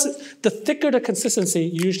 Because the thicker the consistency,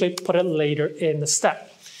 you usually put it later in the step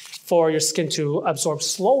for your skin to absorb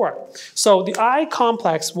slower. So the eye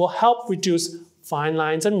complex will help reduce fine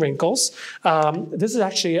lines and wrinkles. This is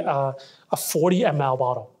actually a 40 ml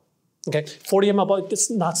bottle. Okay, 40 ml bottle, it's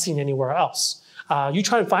not seen anywhere else. You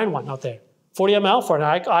try and find one out there. 40 ml for an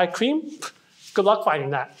eye cream, good luck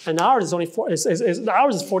finding that. And ours is only ours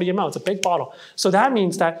is 40 ml, it's a big bottle. So that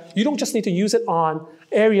means that you don't just need to use it on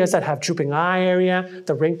areas that have drooping eye area,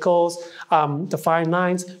 the wrinkles, the fine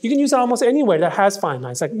lines. You can use it almost anywhere that has fine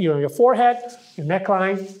lines, like your forehead, your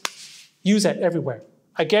neckline. Use it everywhere.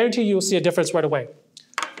 I guarantee you'll see a difference right away.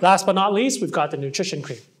 Last but not least, we've got the nutrition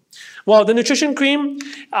cream. Well, the nutrition cream,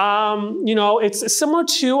 it's similar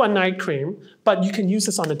to a night cream, but you can use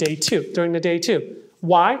this on the day too, during the day too.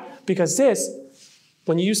 Why? Because this,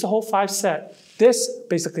 when you use the whole 5 set, this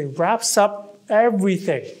basically wraps up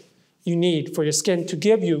everything you need for your skin to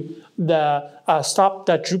give you the stop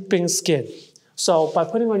that drooping skin. So by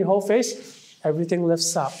putting it on your whole face, everything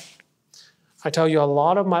lifts up. I tell you, a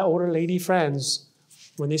lot of my older lady friends,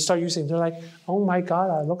 when they start using it, they're like, oh my God,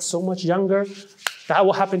 I look so much younger. That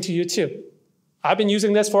will happen to you too. I've been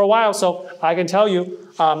using this for a while, so I can tell you,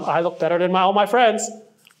 I look better than all my friends.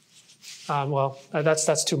 Well,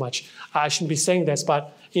 that's too much. I shouldn't be saying this,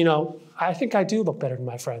 but I think I do look better than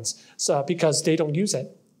my friends, because they don't use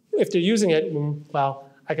it. If they're using it, well,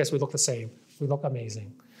 I guess we look the same. We look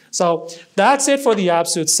amazing. So that's it for the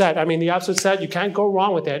Absolute set. I mean, the Absolute set, you can't go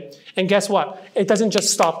wrong with it. And guess what? It doesn't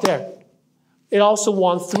just stop there. It also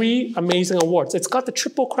won 3 amazing awards. It's got the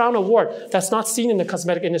Triple Crown Award that's not seen in the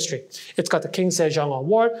cosmetic industry. It's got the King Sejong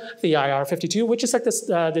Award, the IR52, which is like the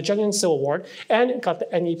Zheng Yingsil Award, and it got the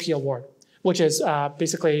NEP Award, which is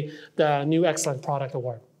basically the New Excellent Product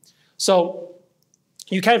Award. So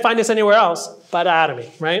You can't find this anywhere else but ATOMY,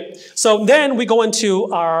 right? So then we go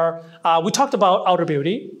into our, we talked about outer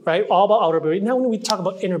beauty, right? All about outer beauty. Now we talk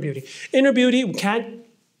about inner beauty. Inner beauty, we can't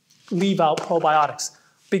leave out probiotics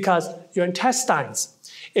because your intestines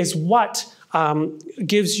is what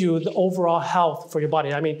gives you the overall health for your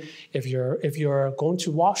body. I mean, if you're going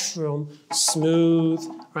to washroom smooth,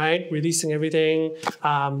 right, releasing everything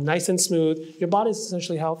nice and smooth, your body is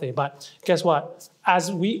essentially healthy. But guess what?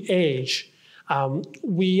 As we age,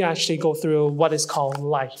 we actually go through what is called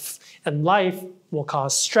life, and life will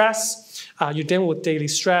cause stress. You're dealing with daily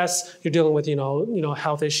stress. You're dealing with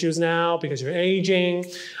health issues now because you're aging.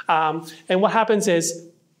 And what happens is,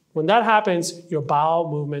 when that happens, your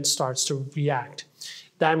bowel movement starts to react.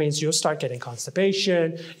 That means you'll start getting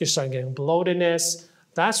constipation, you start getting bloatedness.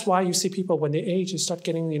 That's why you see people when they age, you start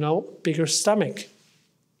getting, bigger stomach.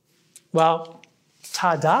 Well,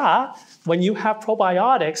 ta-da, when you have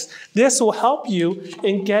probiotics, this will help you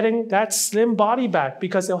in getting that slim body back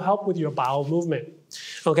because it'll help with your bowel movement.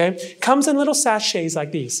 Okay? Comes in little sachets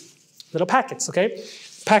like these, little packets, okay?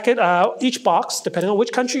 Packet, each box, depending on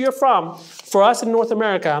which country you're from, for us in North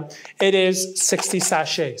America, it is 60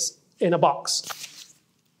 sachets in a box.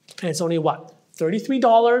 And it's only what?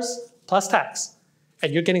 $33 plus tax.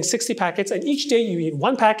 And you're getting 60 packets, and each day you eat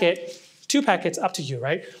 1 packet, 2 packets, up to you,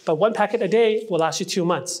 right? But 1 packet a day will last you 2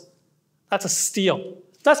 months. That's a steal.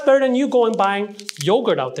 That's better than you going buying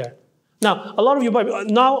yogurt out there. Now, a lot of you,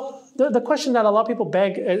 now the question that a lot of people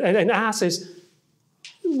beg and ask is,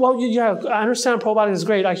 well, yeah, I understand probiotic is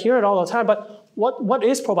great. I hear it all the time, but what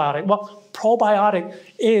is probiotic? Well, probiotic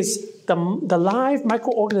is the live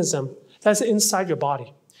microorganism that's inside your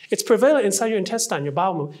body. It's prevalent inside your intestine, your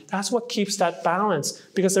bowel movement. That's what keeps that balance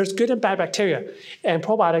because there's good and bad bacteria. And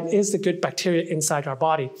probiotic is the good bacteria inside our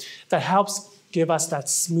body that helps give us that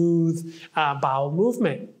smooth bowel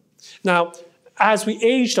movement. Now, as we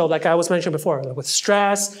age, though, like I was mentioning before, with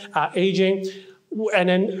stress, aging, and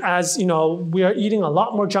then as we are eating a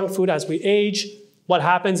lot more junk food as we age, what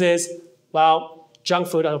happens is, well, junk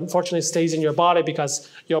food unfortunately stays in your body because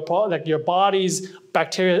your body's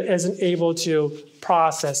bacteria isn't able to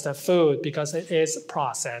process the food because it is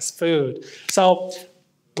processed food. So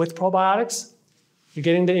with probiotics, you're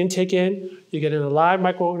getting the intake in, you're getting a live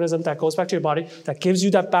microorganism that goes back to your body, that gives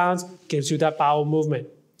you that balance, gives you that bowel movement.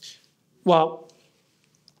 Well,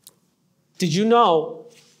 did you know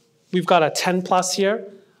we've got a 10 plus here?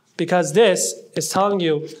 Because this is telling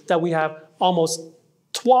you that we have almost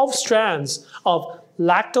 12 strands of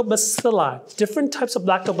lactobacilli, different types of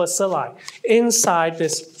lactobacilli inside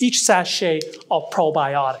each sachet of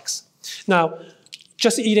probiotics. Now,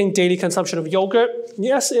 just eating daily consumption of yogurt,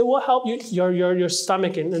 yes, it will help your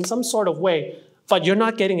stomach in some sort of way, but you're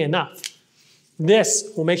not getting enough.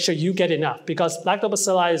 This will make sure you get enough because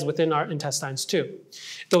lactobacilli is within our intestines too.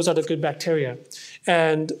 Those are the good bacteria.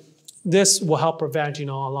 And this will help prevent,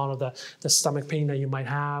 a lot of the stomach pain that you might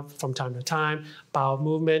have from time to time, bowel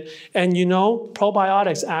movement. And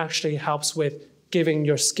probiotics actually helps with giving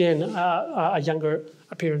your skin a younger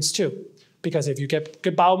appearance too. Because if you get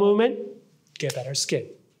good bowel movement, get better skin.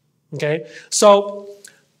 Okay? So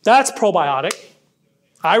that's probiotic.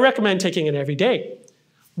 I recommend taking it every day.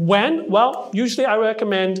 When? Well, usually I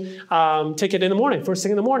recommend take it in the morning, first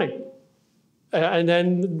thing in the morning. And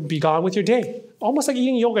then be gone with your day. Almost like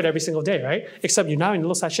eating yogurt every single day, right? Except you're now in a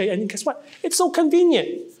little sachet, and guess what? It's so convenient.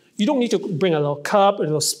 You don't need to bring a little cup, a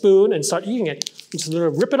little spoon, and start eating it. You just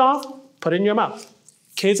rip it off, put it in your mouth.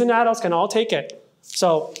 Kids and adults can all take it.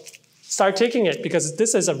 So start taking it because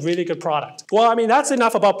this is a really good product. Well, I mean, that's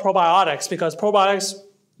enough about probiotics because probiotics,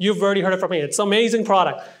 you've already heard it from me. It's an amazing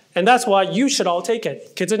product. And that's why you should all take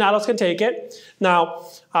it. Kids and adults can take it. Now,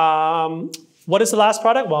 what is the last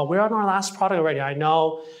product? Well, we're on our last product already. I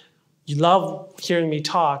know you love hearing me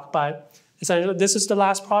talk, but this is the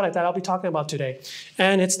last product that I'll be talking about today.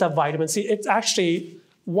 And it's the vitamin C. It's actually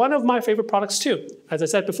one of my favorite products too. As I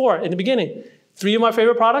said before in the beginning, 3 of my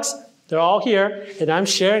favorite products, they're all here, and I'm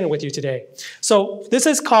sharing it with you today. So this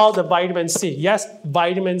is called the vitamin C. Yes,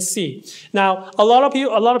 vitamin C. Now, a lot of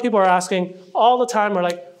people are asking all the time, are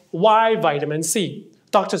like, why vitamin C?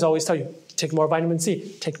 Doctors always tell you, take more vitamin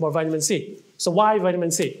C, take more vitamin C. So why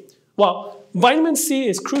vitamin C? Well, vitamin C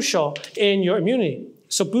is crucial in your immunity,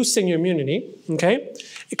 so boosting your immunity, okay?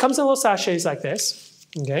 It comes in little sachets like this,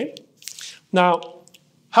 okay? Now,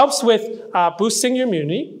 helps with boosting your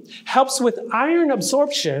immunity, helps with iron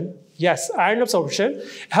absorption. Yes, iron absorption.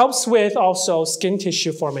 Helps with also skin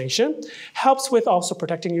tissue formation. Helps with also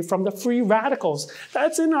protecting you from the free radicals.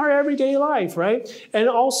 That's in our everyday life, right? And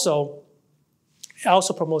also, it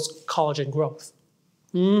also promotes collagen growth.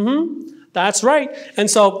 That's right. And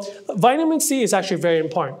so vitamin C is actually very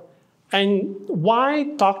important. And why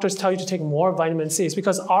doctors tell you to take more vitamin C is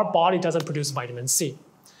because our body doesn't produce vitamin C.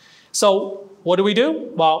 So what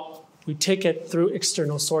do? Well, we take it through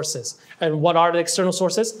external sources. And what are the external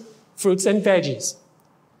sources? Fruits and veggies.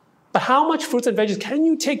 But how much fruits and veggies can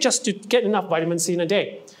you take just to get enough vitamin C in a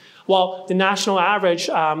day? Well, the national average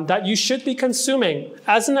that you should be consuming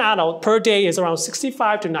as an adult per day is around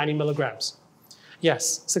 65 to 90 milligrams.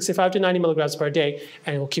 Yes, 65 to 90 milligrams per day,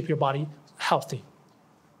 and it will keep your body healthy.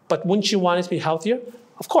 But wouldn't you want it to be healthier?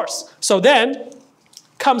 Of course. So then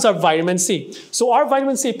comes our vitamin C. So our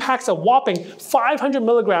vitamin C packs a whopping 500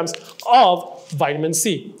 milligrams of vitamin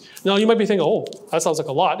C. Now you might be thinking, oh, that sounds like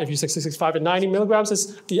a lot. If you say 65 to 90 milligrams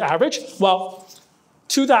is the average. Well,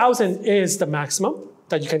 2,000 is the maximum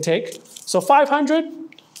that you can take. So 500,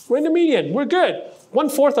 we're in the median, we're good.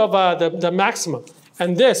 1/4 of the maximum.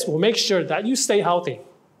 And this will make sure that you stay healthy,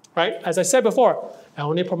 right? As I said before, it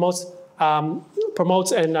only promotes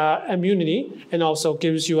immunity and also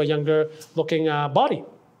gives you a younger looking body,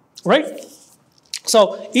 right?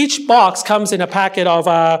 So each box comes in a packet of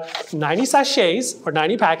 90 sachets or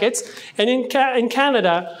 90 packets. And in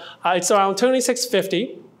Canada, it's around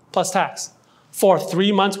 $26.50 plus tax. For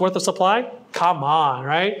 3 months worth of supply, come on,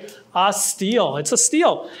 right? A steal, it's a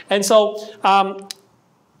steal. And so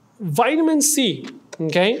vitamin C,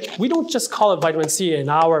 okay? We don't just call it vitamin C in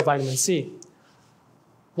our vitamin C.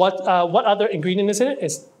 What other ingredient is in it?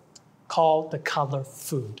 It's called the color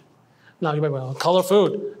food. Now you might be like, color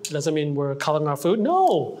food, doesn't mean we're coloring our food.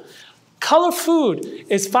 No, color food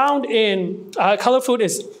is found in, color food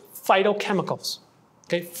is phytochemicals.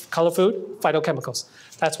 Okay, color food, phytochemicals.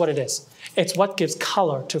 That's what it is. It's what gives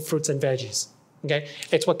color to fruits and veggies. Okay,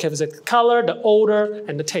 it's what gives it color, the odor,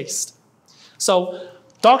 and the taste. So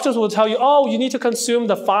doctors will tell you, oh, you need to consume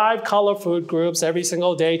the 5 color food groups every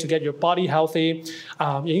single day to get your body healthy.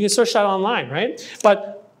 You can search that online, right?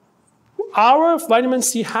 But our vitamin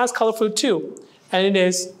C has color food too, and it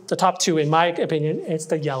is the top 2, in my opinion. It's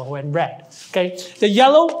the yellow and red. Okay, the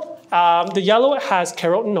yellow has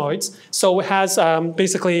carotenoids, so it has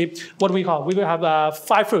basically, what do we call it? We have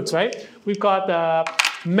 5 fruits, right? We've got the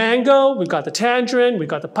mango, we've got the tangerine,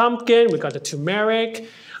 we've got the pumpkin, we've got the turmeric.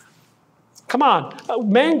 Come on,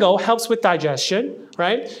 mango helps with digestion,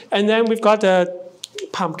 right? And then we've got the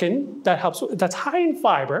pumpkin that's high in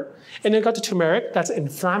fiber, and then we've got the turmeric that's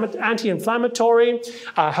anti-inflammatory,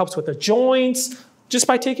 helps with the joints. Just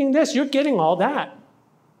by taking this, you're getting all that.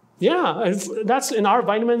 Yeah, that's in our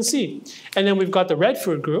vitamin C. And then we've got the red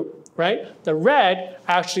food group, right? The red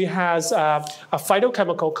actually has a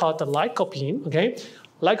phytochemical called the lycopene, okay?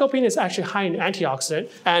 Lycopene is actually high in antioxidant,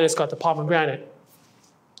 and it's got the pomegranate.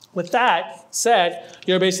 With that said,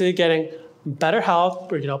 you're basically getting better health,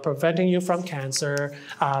 preventing you from cancer,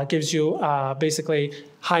 gives you basically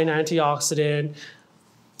high in antioxidant.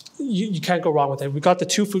 You can't go wrong with it. We've got the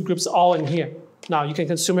 2 food groups all in here. Now, you can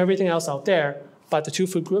consume everything else out there, but the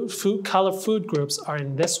 2 color food groups are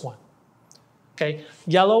in this one. Okay,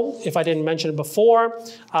 yellow, if I didn't mention it before,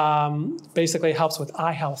 basically helps with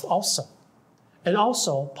eye health also. And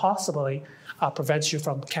also possibly prevents you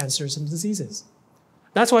from cancers and diseases.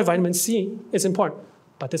 That's why vitamin C is important.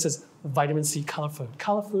 But this is vitamin C color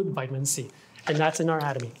food, vitamin C. And that's in our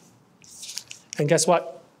ATOMY. And guess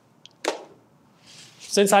what?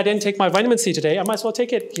 Since I didn't take my vitamin C today, I might as well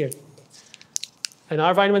take it here. And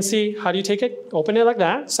our vitamin C, how do you take it? Open it like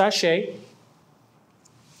that, sachet.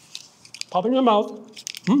 Pop it in your mouth.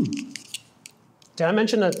 Did I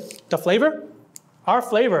mention the flavor? Our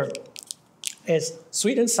flavor is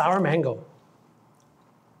sweet and sour mango.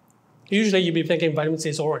 Usually you'd be thinking vitamin C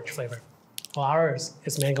is orange flavor. Well, ours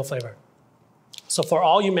is mango flavor. So for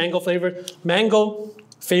all you mango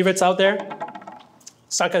favorites out there,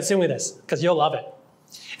 start consuming this because you'll love it.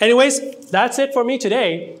 Anyways, that's it for me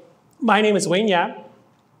today. My name is Wayne Yap,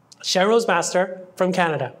 Sharon Rose Master from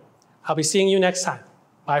Canada. I'll be seeing you next time.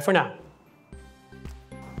 Bye for now.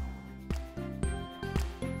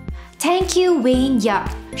 Thank you, Wayne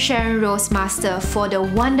Yap, Sharon Rose Master, for the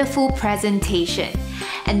wonderful presentation.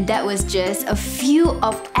 And that was just a few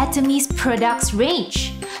of ATOMY's products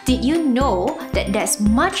range. Did you know that there's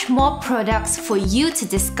much more products for you to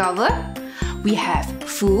discover? We have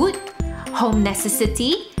food, home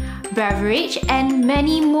necessity, beverage, and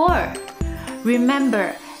many more.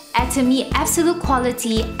 Remember, ATOMY Absolute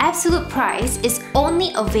Quality, Absolute Price is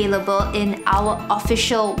only available in our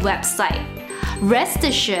official website. Rest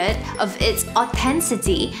assured of its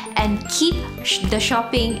authenticity and keep the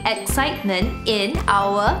shopping excitement in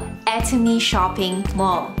our ATOMY shopping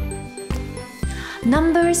mall.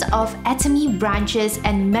 Numbers of ATOMY branches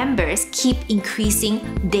and members keep increasing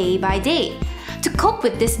day by day. To cope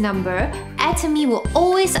with this number, ATOMY will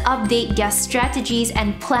always update their strategies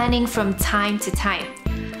and planning from time to time.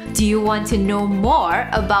 Do you want to know more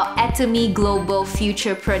about ATOMY Global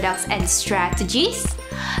future products and strategies?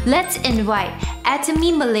 Let's invite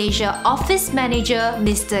ATOMY Malaysia Office Manager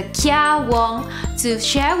Mr. Kia Wong to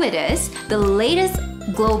share with us the latest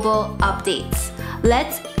global updates.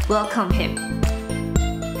 Let's welcome him.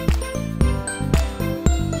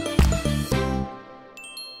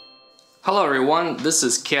 Hello everyone, this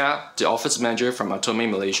is Kia, the Office Manager from ATOMY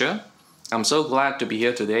Malaysia. I'm so glad to be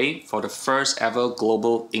here today for the first ever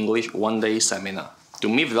Global English one-day seminar to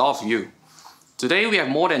meet with all of you. Today we have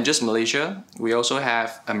more than just Malaysia. We also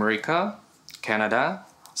have America, Canada,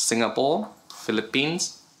 Singapore,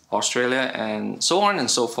 Philippines, Australia, and so on and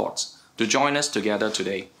so forth to join us together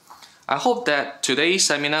today. I hope that today's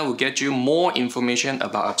seminar will get you more information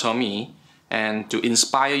about ATOMY and to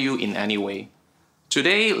inspire you in any way.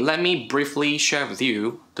 Today, let me briefly share with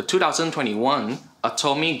you the 2021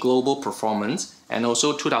 ATOMY Global Performance and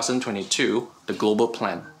also 2022, the Global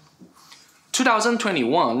Plan.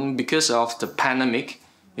 2021, because of the pandemic,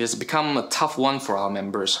 has become a tough one for our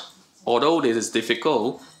members. Although it is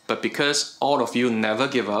difficult, but because all of you never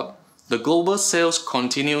give up, the global sales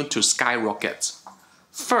continue to skyrocket.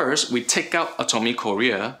 First, we take out ATOMY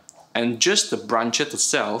Korea, and just the branch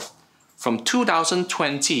itself, from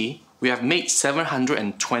 2020, we have made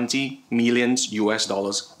 720 million US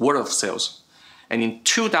dollars worth of sales. And in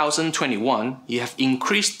 2021, it have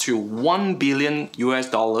increased to 1 billion US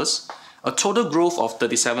dollars, a total growth of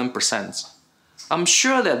 37%. I'm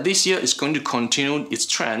sure that this year is going to continue its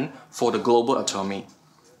trend for the global ATOMY.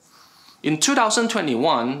 In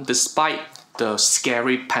 2021, despite the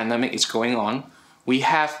scary pandemic is going on, we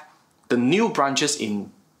have the new branches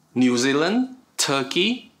in New Zealand,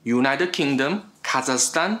 Turkey, United Kingdom,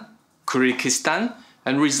 Kazakhstan, Kyrgyzstan,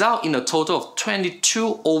 and result in a total of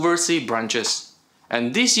 22 overseas branches.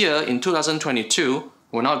 And this year, in 2022,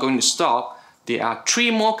 we're not going to stop. There are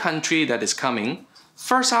 3 more countries that is coming.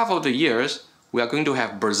 First half of the year, we are going to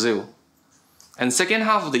have Brazil. And second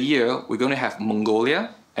half of the year, we're going to have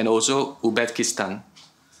Mongolia and also Uzbekistan.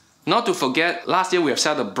 Not to forget, last year we have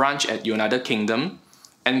set a branch at United Kingdom.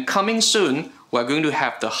 And coming soon, we're going to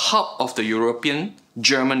have the hub of the European,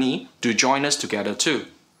 Germany, to join us together too.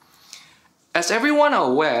 As everyone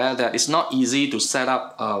are aware that it's not easy to set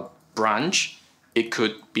up a branch. It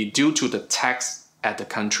could be due to the tax at the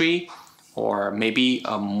country, or maybe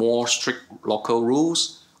a more strict local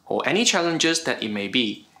rules, or any challenges that it may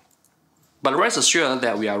be. But rest assured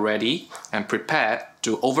that we are ready and prepared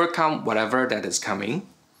to overcome whatever that is coming.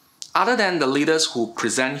 Other than the leaders who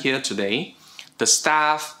present here today, the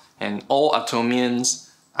staff and all ATOMians,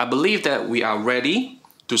 I believe that we are ready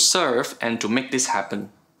to serve and to make this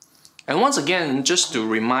happen. And once again, just to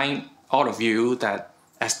remind all of you that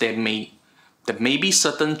as there may be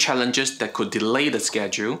certain challenges that could delay the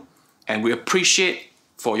schedule, and we appreciate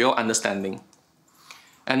for your understanding.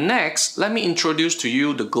 And next, let me introduce to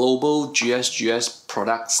you the global GSGS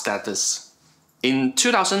product status. In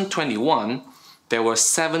 2021, there were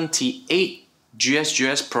 78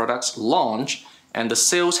 GSGS products launched, and the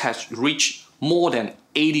sales has reached more than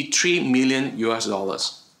 83 million US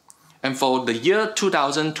dollars. And for the year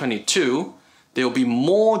 2022, there will be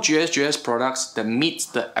more GSGS products that meet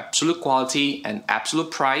the absolute quality and absolute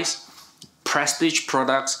price, prestige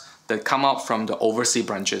products that come out from the overseas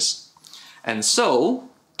branches. And so,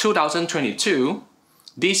 2022,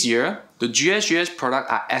 this year, the GSGS products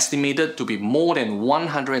are estimated to be more than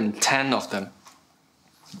 110 of them.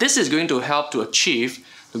 This is going to help to achieve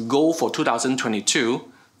the goal for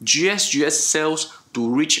 2022, GSGS sales to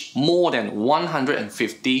reach more than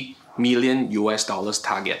 150 million US dollars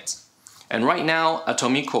target. And right now,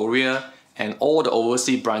 ATOMY Korea and all the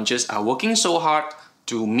overseas branches are working so hard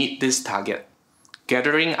to meet this target,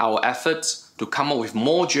 gathering our efforts to come up with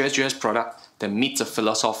more GSGS products that meet the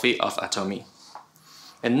philosophy of ATOMY.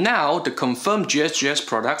 And now, the confirmed GSGS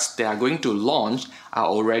products they are going to launch are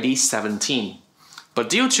already 17. But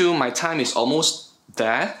due to my time is almost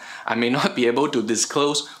there, I may not be able to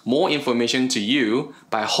disclose more information to you,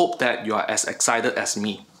 but I hope that you are as excited as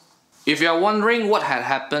me. If you are wondering what had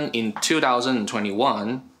happened in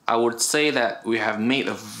 2021, I would say that we have made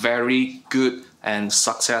a very good and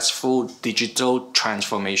successful digital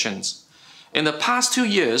transformations. In the past 2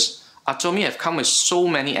 years, ATOMY have come with so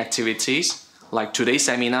many activities, like today's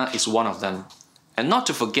seminar is one of them. And not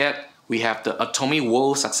to forget, we have the ATOMY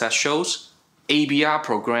World Success Shows, ABR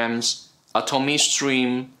programs, ATOMY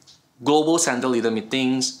Stream, Global Center Leader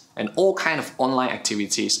Meetings, and all kinds of online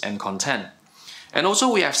activities and content. And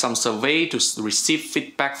also we have some survey to receive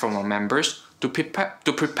feedback from our members to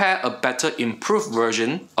prepare a better improved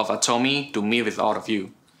version of ATOMY to meet with all of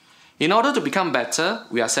you. In order to become better,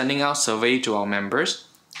 we are sending out survey to our members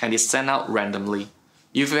and it's sent out randomly.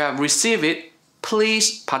 If you have received it,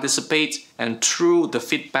 please participate, and through the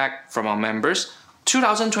feedback from our members,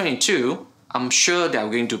 2022, I'm sure they are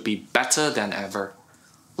going to be better than ever.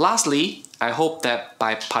 Lastly, I hope that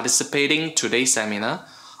by participating today's seminar,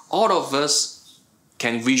 all of us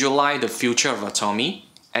can visualize the future of ATOMY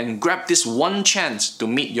and grab this one chance to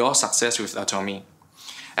meet your success with ATOMY.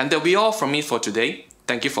 And that'll be all from me for today.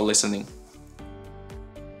 Thank you for listening.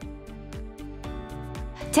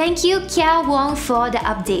 Thank you, Kia Wong, for the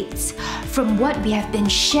updates. From what we have been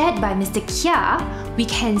shared by Mr. Kia, we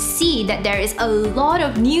can see that there is a lot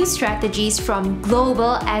of new strategies from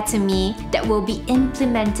Global ATOMY that will be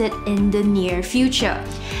implemented in the near future.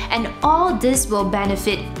 And all this will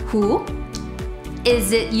benefit who?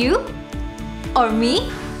 Is it you? Or me?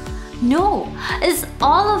 No, it's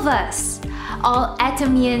all of us, all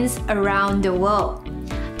Atomians around the world.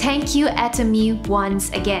 Thank you, ATOMY, once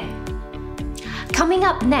again. Coming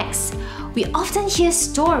up next, we often hear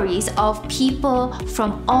stories of people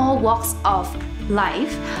from all walks of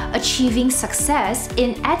life achieving success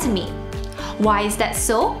in ATOMY. Why is that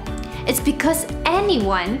so? It's because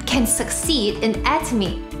anyone can succeed in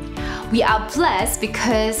ATOMY. We are blessed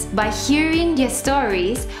because by hearing their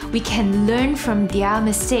stories, we can learn from their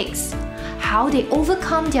mistakes, how they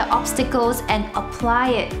overcome their obstacles and apply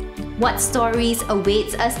it. What stories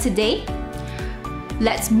awaits us today?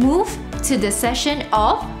 Let's move to the session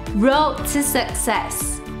of Road to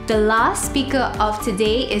Success. The last speaker of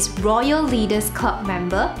today is Royal Leaders Club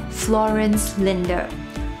member Florence Linder,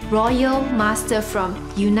 Royal Master from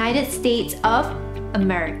United States of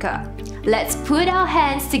America. Let's put our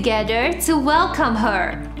hands together to welcome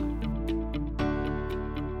her.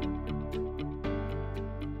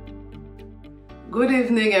 Good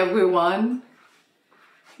evening, everyone.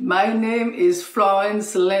 My name is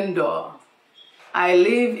Florence Linder. I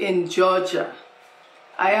live in Georgia.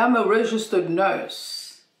 I am a registered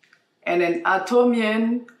nurse and an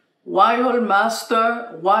Atomian Royal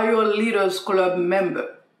Master Royal Leaders Club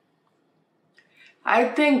member. I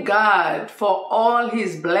thank God for all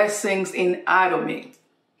His blessings in ATOMY.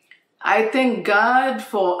 I thank God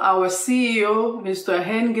for our CEO, Mr.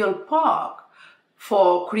 Hengel Park,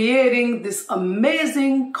 for creating this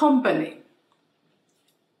amazing company.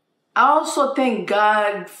 I also thank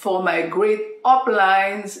God for my great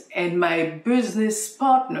uplines and my business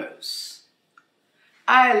partners.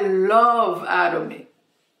 I love ATOMY.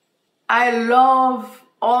 I love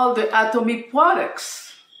all the ATOMY products.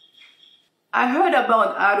 I heard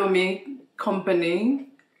about ATOMY company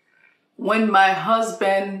when my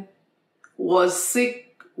husband was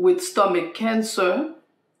sick with stomach cancer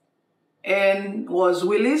and was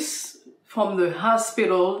released from the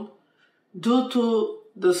hospital due to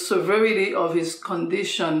the severity of his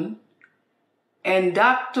condition, and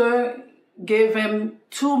doctor gave him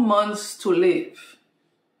 2 months to live.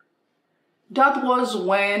 That was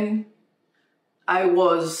when I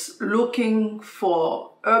was looking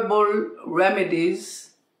for herbal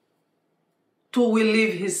remedies to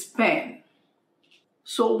relieve his pain.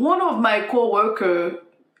 So one of my co-workers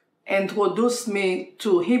introduced me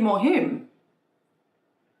to Him.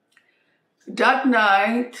 That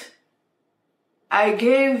night, I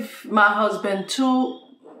gave my husband 2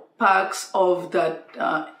 packs of that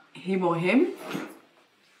Him,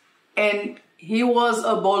 and he was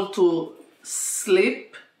able to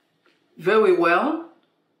sleep very well,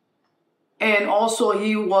 and also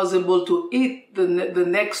he was able to eat the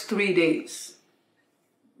next 3 days.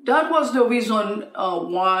 That was the reason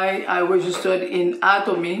why I registered in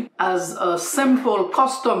ATOMY as a simple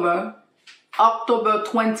customer October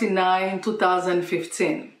 29,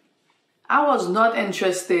 2015. I was not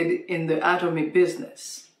interested in the ATOMY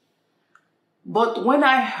business. But when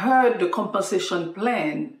I heard the compensation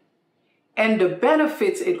plan and the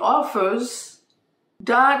benefits it offers,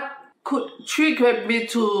 that could trigger me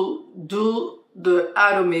to do the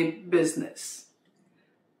ATOMY business.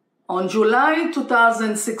 On July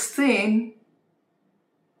 2016,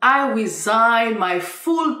 I resigned my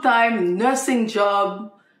full-time nursing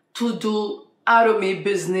job to do ATOMY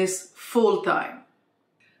business full-time.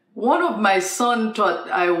 One of my sons thought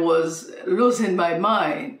I was losing my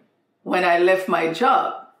mind when I left my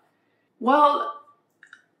job. Well,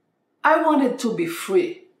 I wanted to be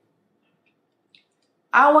free.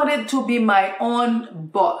 I wanted to be my own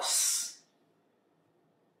boss.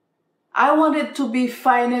 I wanted to be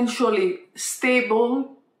financially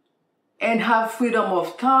stable and have freedom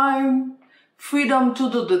of time, freedom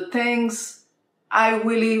to do the things I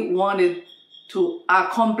really wanted to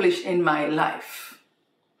accomplish in my life.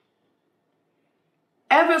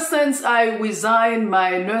 Ever since I resigned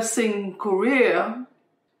my nursing career,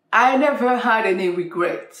 I never had any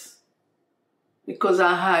regrets because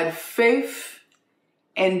I had faith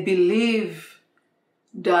and believe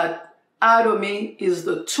that ATOMY is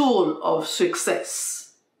the tool of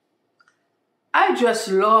success. I just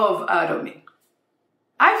love ATOMY.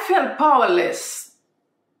 I felt powerless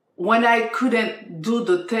when I couldn't do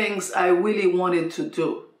the things I really wanted to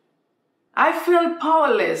do. I felt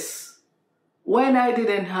powerless when I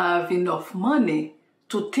didn't have enough money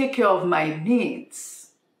to take care of my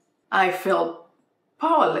needs. I felt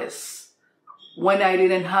powerless when I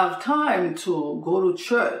didn't have time to go to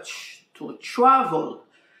church, to travel,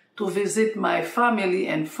 to visit my family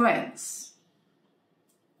and friends.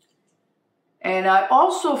 And I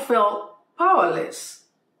also felt powerless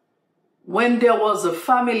when there was a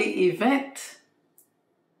family event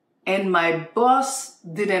and my boss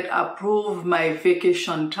didn't approve my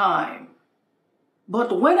vacation time.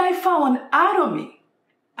 But when I found ATOMY,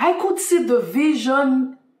 I could see the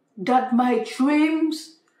vision that my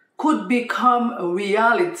dreams could become a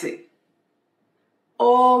reality.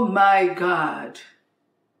 Oh my God.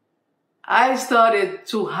 I started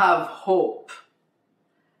to have hope.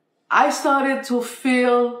 I started to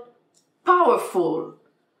feel powerful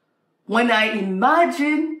when I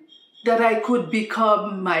imagined that I could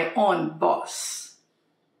become my own boss.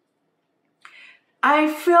 I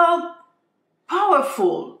felt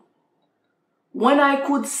powerful when I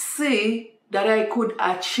could see that I could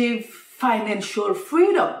achieve financial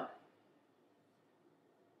freedom.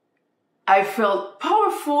 I felt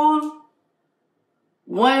powerful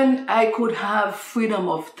when I could have freedom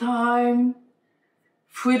of time,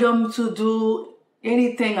 freedom to do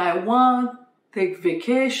anything I want, take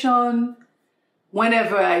vacation,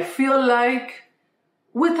 whenever I feel like,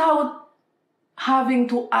 without having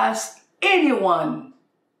to ask anyone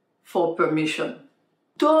for permission.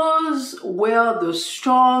 Those were the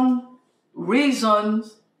strong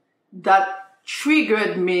reasons that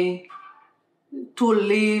triggered me to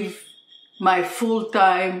leave my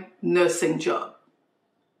full-time nursing job.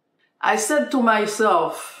 I said to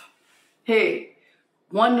myself, hey,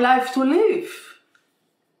 one life to live.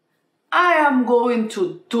 I am going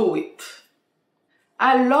to do it.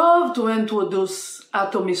 I love to introduce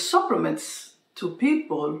ATOMY supplements to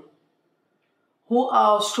people who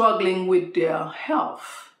are struggling with their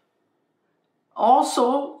health.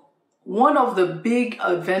 Also, one of the big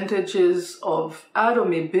advantages of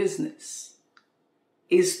ATOMY business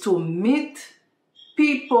is to meet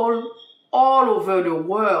people all over the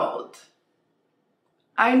world.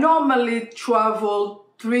 I normally travel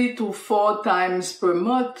 3 to 4 times per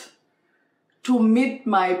month to meet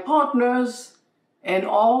my partners and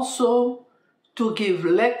also to give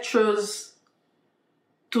lectures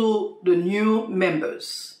to the new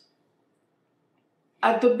members.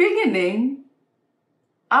 At the beginning,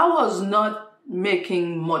 I was not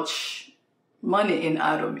making much money in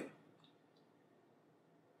ATOMY.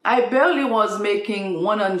 I barely was making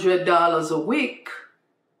 $100 a week,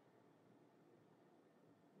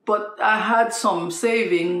 but I had some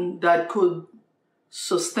saving that could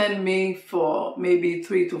sustain me for maybe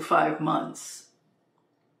 3 to 5 months.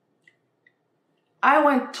 I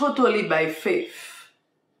went totally by faith.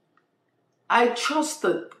 I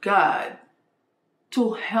trusted God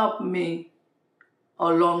to help me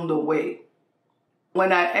along the way.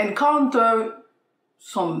 When I encounter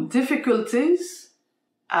some difficulties,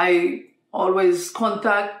 I always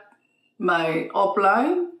contact my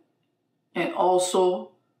upline and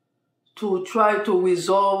also to try to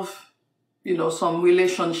resolve, some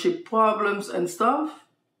relationship problems and stuff.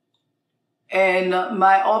 And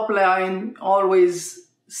my upline always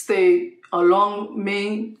stay along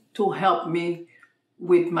me to help me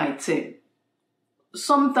with my team.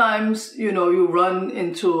 Sometimes, you run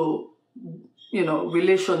into,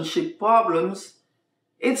 relationship problems.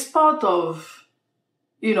 It's part of,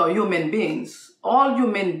 human beings. All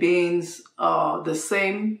human beings are the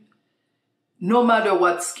same, no matter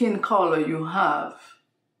what skin color you have.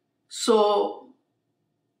 So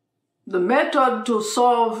the method to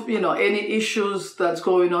solve, any issues that's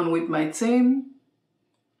going on with my team,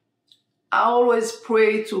 I always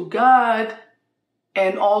pray to God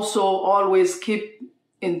and also always keep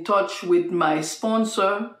in touch with my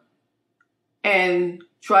sponsor and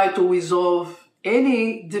try to resolve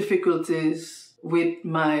any difficulties with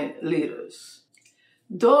my leaders.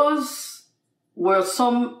 Those were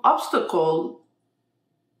some obstacles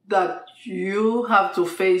that you have to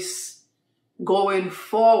face going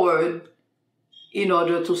forward in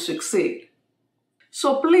order to succeed.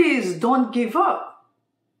 So please don't give up.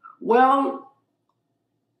 Well,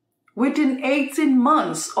 within 18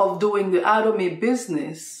 months of doing the ATOMY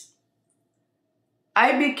business,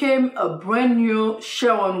 I became a brand new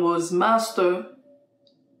Sharon Rose Master,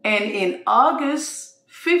 and in August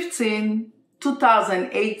 15,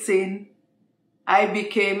 2018, I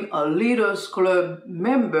became a Leaders Club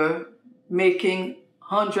member, making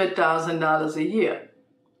 $100,000 a year.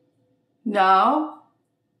 Now,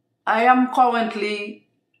 I am currently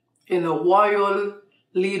in a Royal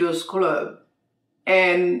Leaders Club,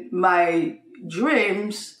 and my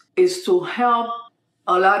dreams is to help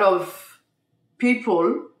a lot of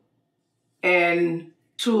people and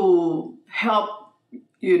to help,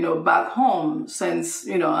 back home, since,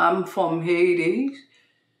 I'm from Haiti.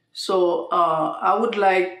 So I would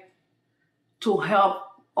like to help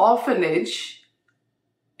orphanage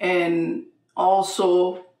and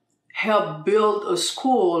also help build a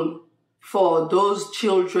school for those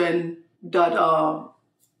children that are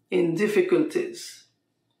in difficulties.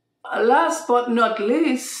 Last but not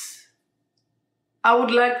least, I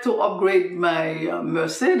would like to upgrade my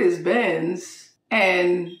Mercedes-Benz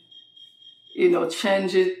and,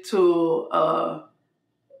 change it to a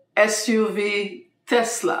SUV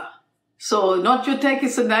Tesla. So don't you think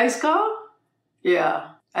it's a nice car?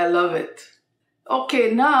 Yeah, I love it.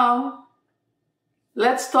 Okay, now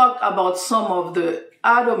let's talk about some of the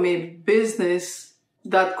ATOMY business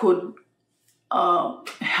that could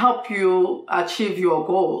help you achieve your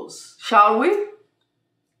goals. Shall we?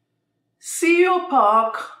 CEO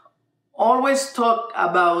Park always talked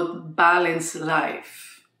about balanced life.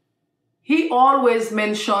 He always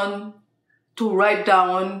mentioned to write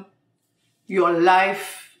down your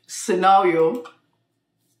life scenario,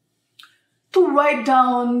 to write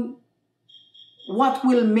down what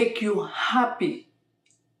will make you happy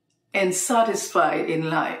and satisfied in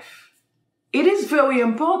life. It is very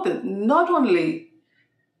important not only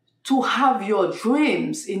to have your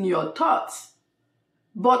dreams in your thoughts,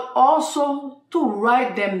 but also to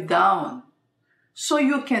write them down so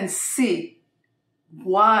you can see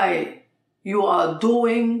why you are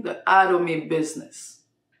doing the ATOMY business.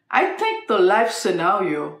 I think the life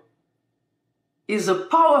scenario is a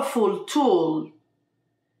powerful tool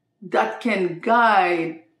that can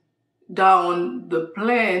guide down the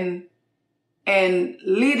plan and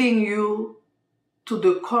leading you to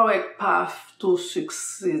the correct path to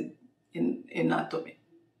succeed in ATOMY.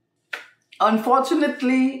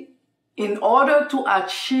 Unfortunately, in order to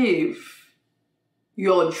achieve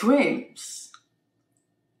your dreams,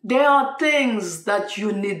 there are things that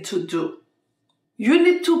you need to do. You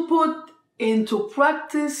need to put into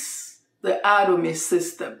practice the ATOMY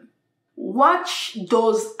system. Watch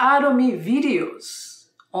those ATOMY videos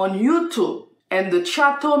on YouTube and the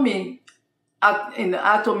Chatomy in the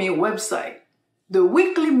ATOMY website. The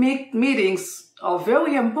weekly meetings are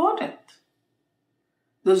very important.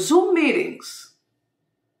 The Zoom meetings,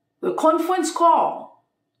 the conference call,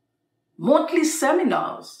 monthly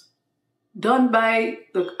seminars done by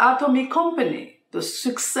the ATOMY company, the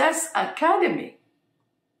Success Academy.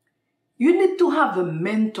 You need to have a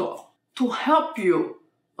mentor to help you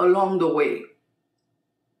along the way.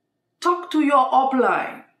 Talk to your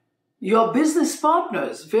upline, your business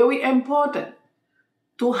partners, very important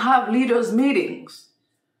to have leaders meetings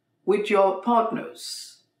with your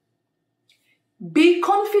partners. Be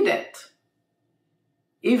confident.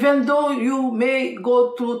 Even though you may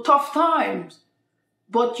go through tough times,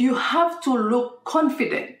 but you have to look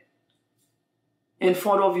confident in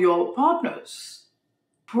front of your partners.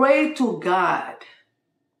 Pray to God.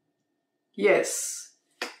 Yes,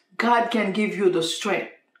 God can give you the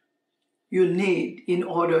strength you need in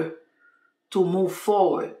order to move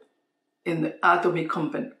forward in the ATOMY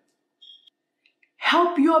company.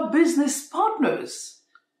 Help your business partners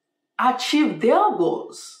achieve their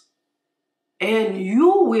goals, and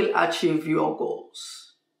you will achieve your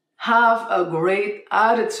goals. Have a great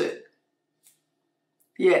attitude.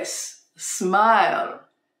 Yes, smile,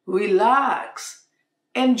 relax,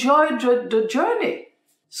 enjoy the journey.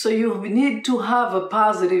 So you need to have a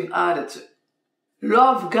positive attitude.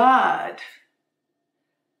 Love God.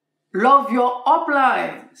 Love your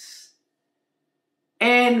uplines.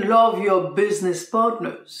 And love your business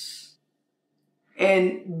partners.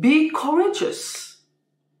 And be courageous.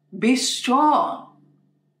 Be strong.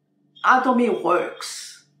 ATOMY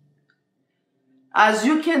works. As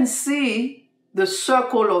you can see, the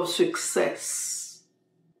circle of success.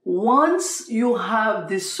 Once you have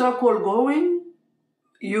this circle going,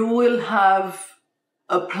 you will have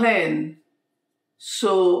a plan,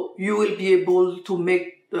 so you will be able to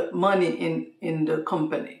make the money in the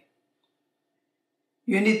company.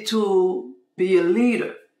 You need to be a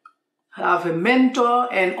leader, have a mentor,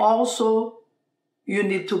 and also you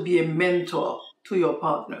need to be a mentor to your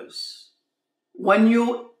partners. When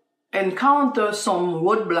you encounter some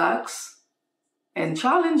roadblocks and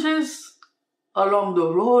challenges along the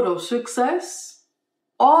road of success,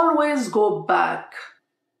 always go back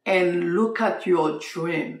and look at your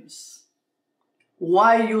dreams,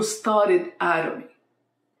 why you started ATOMY,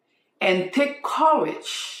 and take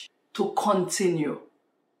courage to continue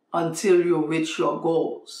until you reach your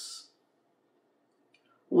goals.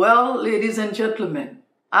 Well, ladies and gentlemen,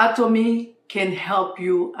 ATOMY can help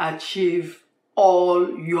you achieve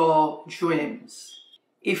all your dreams.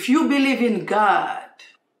 If you believe in God,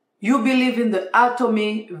 you believe in the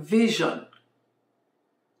ATOMY vision,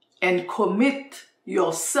 and commit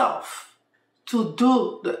yourself to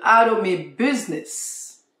do the ATOMY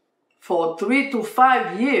business for 3 to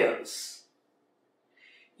 5 years,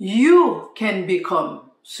 you can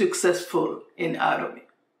become successful in ATOMY.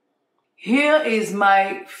 Here is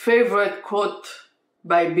my favorite quote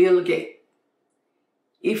by Bill Gates.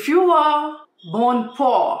 If you are born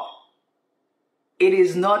poor, it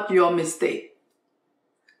is not your mistake.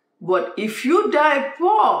 But if you die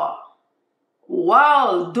poor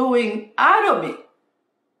while doing ATOMY,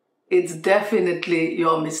 it's definitely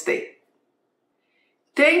your mistake.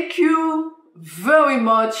 Thank you very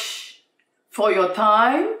much for your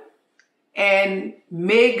time, and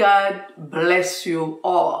may God bless you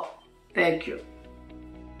all. Thank you.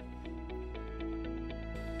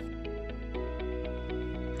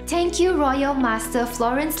 Thank you, Royal Master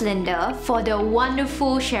Florence Linda, for the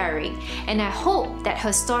wonderful sharing, and I hope that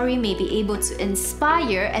her story may be able to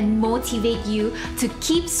inspire and motivate you to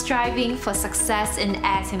keep striving for success in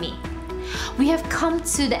ATOMY. We have come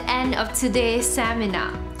to the end of today's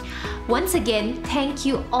seminar. Once again, thank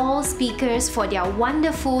you all speakers for their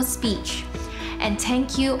wonderful speech, and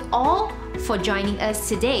thank you all for joining us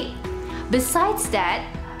today. Besides that,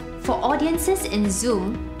 for audiences in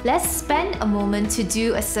Zoom, let's spend a moment to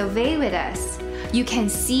do a survey with us. You can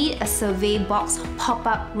see a survey box pop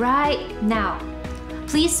up right now.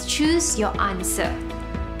 Please choose your answer.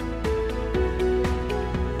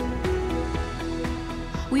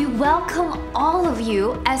 We welcome all of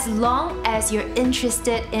you as long as you're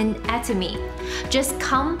interested in ATOMY. Just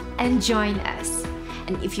come and join us.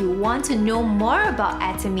 And if you want to know more about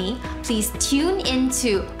ATOMY, please tune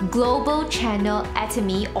into Global Channel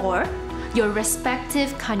ATOMY or your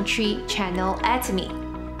respective country channel ATOMY.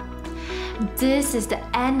 This is the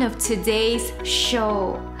end of today's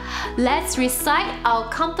show. Let's recite our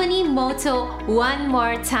company motto one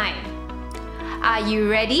more time. Are you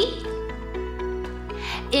ready?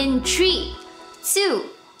 In 3, 2,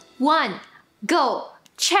 1, go!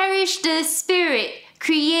 Cherish the spirit,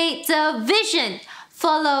 create the vision,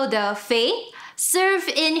 follow the faith, serve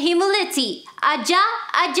in humility. Aja,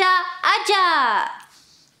 aja, aja!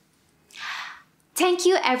 Thank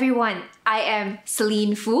you, everyone. I am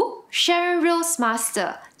Celine Fu, Sharon Rose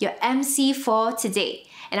Master, your MC for today.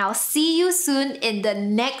 And I'll see you soon in the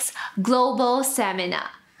next global seminar.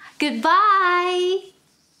 Goodbye!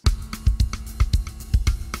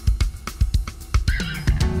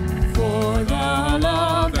 For the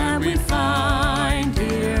love that we find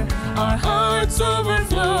here, our hearts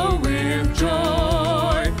overflow with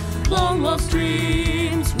joy. Long lost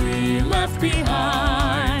dreams we left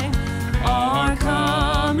behind are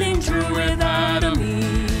coming true with ATOMY,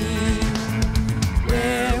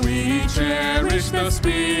 where we cherish the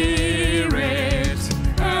spirit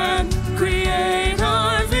and create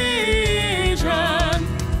our vision.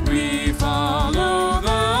 We follow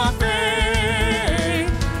the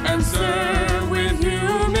faith and serve with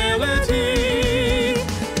humility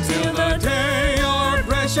till the day our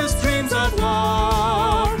precious dreams of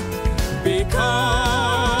love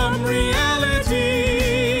become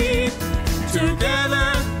reality.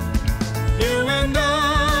 Together, you and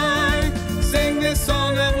I sing this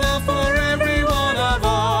song of love for every one of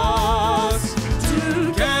us.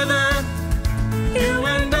 Together, you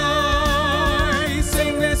and I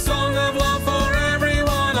sing this song of love for every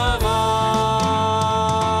one of us.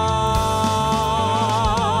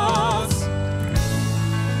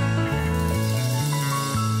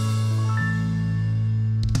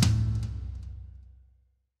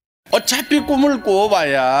 어차피 꿈을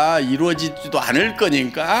꿔봐야 이루어지지도 않을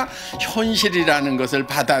거니까 현실이라는 것을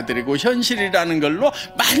받아들이고 현실이라는 걸로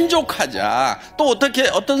만족하자. 또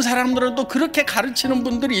어떤 사람들은 또 그렇게 가르치는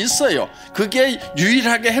분들이 있어요. 그게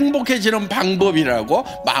유일하게 행복해지는 방법이라고,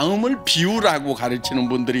 마음을 비우라고 가르치는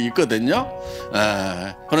분들이 있거든요.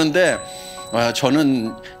 그런데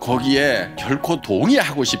저는 거기에 결코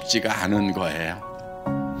동의하고 싶지가 않은 거예요.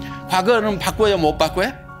 과거는 바꿔요, 못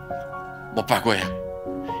바꿔요? 못 바꿔요.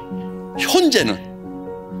 현재는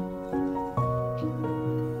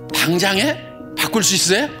당장에 바꿀 수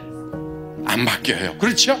있어요? 안 바뀌어요.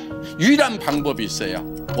 그렇죠? 유일한 방법이 있어요.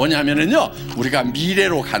 뭐냐면은요, 우리가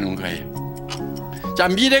미래로 가는 거예요. 자,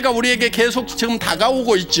 미래가 우리에게 계속 지금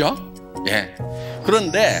다가오고 있죠. 예.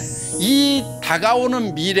 그런데 이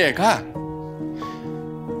다가오는 미래가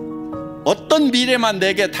어떤 미래만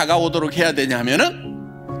내게 다가오도록 해야 되냐면은,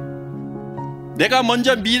 내가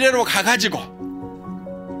먼저 미래로 가가지고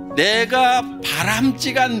내가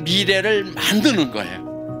바람직한 미래를 만드는 거예요.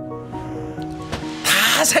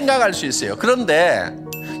 다 생각할 수 있어요. 그런데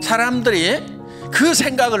사람들이 그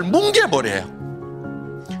생각을 뭉개버려요.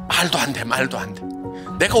 말도 안 돼, 말도 안 돼.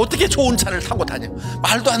 내가 어떻게 좋은 차를 타고 다녀?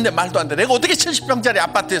 말도 안 돼, 말도 안 돼. 내가 어떻게 70평짜리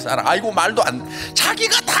아파트에 살아? 아이고, 말도 안 돼.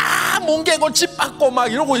 자기가 다 뭉개고 집 받고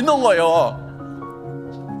막 이러고 있는 거예요.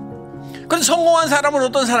 그런데 성공한 사람은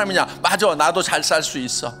어떤 사람이냐? 맞아, 나도 잘 살 수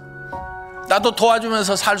있어. 나도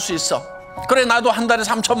도와주면서 살 수 있어. 그래, 나도 한 달에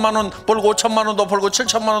 3천만 원 벌고 5천만 원도 벌고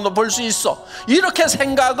 7천만 원도 벌 수 있어. 이렇게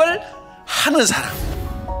생각을 하는 사람,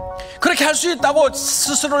 그렇게 할 수 있다고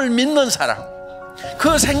스스로를 믿는 사람,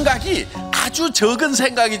 그 생각이 아주 적은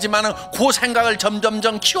생각이지만 그 생각을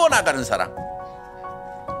점점점 키워나가는 사람,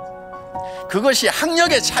 그것이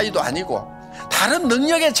학력의 차이도 아니고 다른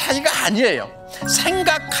능력의 차이가 아니에요.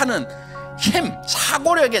 생각하는 힘,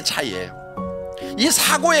 사고력의 차이예요. 이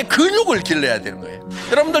사고의 근육을 길러야 되는 거예요.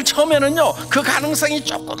 여러분들 처음에는요, 그 가능성이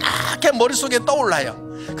조그맣게 머릿속에 떠올라요.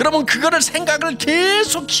 그러면 그거를 생각을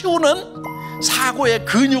계속 키우는 사고의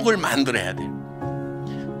근육을 만들어야 돼요.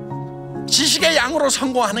 지식의 양으로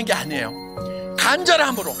성공하는 게 아니에요.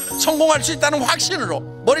 간절함으로, 성공할 수 있다는 확신으로,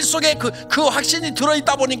 머릿속에 그 확신이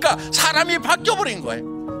들어있다 보니까 사람이 바뀌어버린 거예요.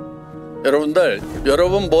 여러분들,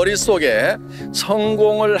 여러분 머릿속에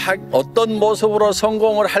어떤 모습으로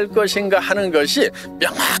성공을 할 것인가 하는 것이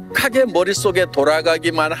명확하게 머릿속에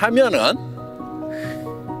돌아가기만 하면은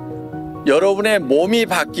여러분의 몸이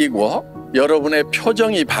바뀌고 여러분의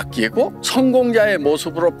표정이 바뀌고 성공자의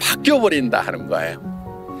모습으로 바뀌어버린다 하는 거예요.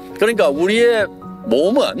 그러니까 우리의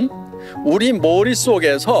몸은 우리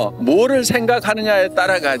머릿속에서 뭐를 생각하느냐에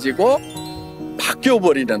따라 가지고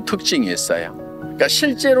바뀌어버리는 특징이 있어요. 그러니까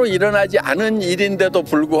실제로 일어나지 않은 일인데도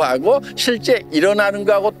불구하고 실제 일어나는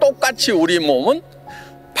거하고 똑같이 우리 몸은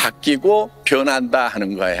바뀌고 변한다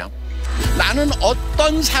하는 거예요. 나는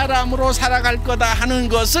어떤 사람으로 살아갈 거다 하는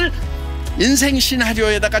것을 인생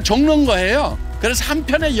시나리오에다가 적는 거예요. 그래서 한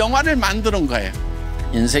편의 영화를 만드는 거예요.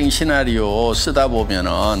 인생 시나리오 쓰다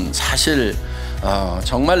보면은 사실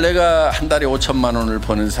정말 내가 한 달에 5천만 원을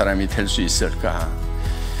버는 사람이 될 수 있을까?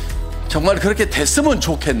 정말 그렇게 됐으면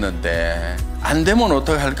좋겠는데 안 되면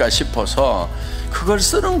어떡할까 싶어서 그걸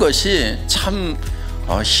쓰는 것이 참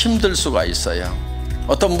힘들 수가 있어요.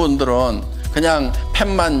 어떤 분들은 그냥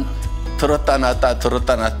펜만 들었다 놨다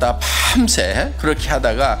들었다 놨다 밤새 그렇게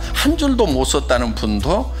하다가 한 줄도 못 썼다는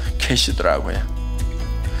분도 계시더라고요.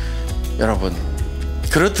 여러분,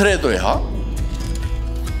 그렇더라도요,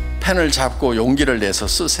 펜을 잡고 용기를 내서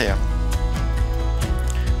쓰세요.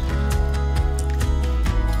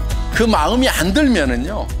 그 마음이 안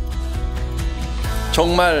들면은요,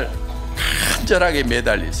 정말 간절하게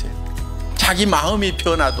매달리세요. 자기 마음이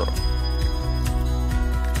변하도록.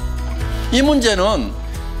 이 문제는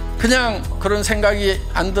그냥 그런 생각이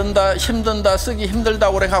안 든다, 힘든다, 쓰기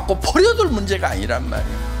힘들다고 그래갖고 버려둘 문제가 아니란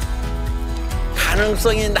말이에요.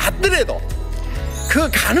 가능성이 낮더라도, 그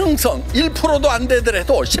가능성 1%도 안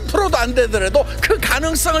되더라도 10%도 안 되더라도 그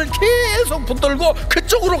가능성을 계속 붙들고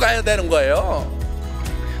그쪽으로 가야 되는 거예요.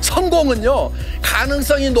 성공은요,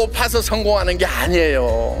 가능성이 높아서 성공하는 게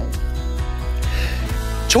아니에요.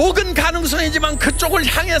 적은 가능성이지만 그쪽을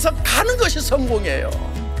향해서 가는 것이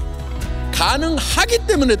성공이에요. 가능하기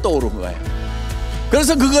때문에 떠오른 거예요.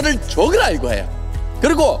 그래서 그거를 적으라 이거예요.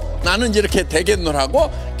 그리고 나는 이렇게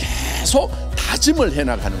되겠노라고 계속 다짐을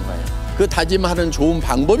해나가는 거예요. 그 다짐하는 좋은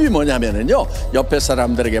방법이 뭐냐면요, 옆에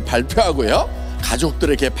사람들에게 발표하고요,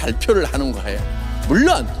 가족들에게 발표를 하는 거예요.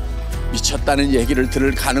 물론 미쳤다는 얘기를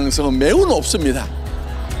들을 가능성은 매우 높습니다.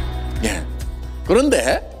 예.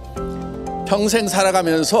 그런데 평생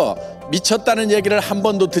살아가면서 미쳤다는 얘기를 한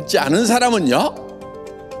번도 듣지 않은 사람은요,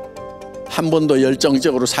 한 번도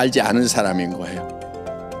열정적으로 살지 않은 사람인 거예요.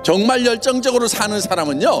 정말 열정적으로 사는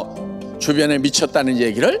사람은요, 주변에 미쳤다는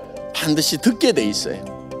얘기를 반드시 듣게 돼 있어요.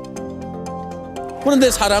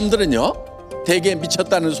 그런데 사람들은요, 대개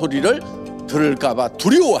미쳤다는 소리를 들을까 봐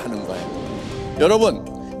두려워하는 거예요. 여러분,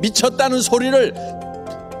 미쳤다는 소리를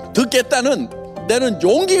듣겠다는 내는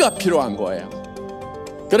용기가 필요한 거예요.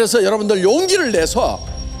 그래서 여러분들 용기를 내서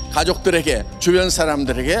가족들에게, 주변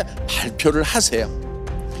사람들에게 발표를 하세요.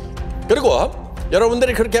 그리고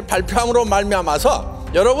여러분들이 그렇게 발표함으로 말미암아서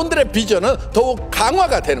여러분들의 비전은 더욱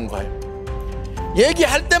강화가 되는 거예요.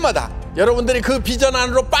 얘기할 때마다 여러분들이 그 비전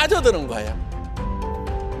안으로 빠져드는 거예요.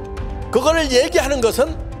 그거를 얘기하는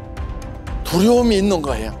것은 두려움이 있는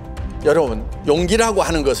거예요. 여러분, 용기라고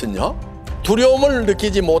하는 것은요, 두려움을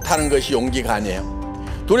느끼지 못하는 것이 용기가 아니에요.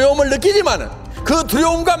 두려움을 느끼지만은 그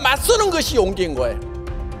두려움과 맞서는 것이 용기인 거예요.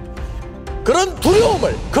 그런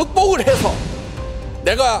두려움을 극복을 해서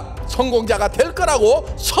내가 성공자가 될 거라고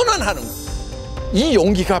선언하는 것, 이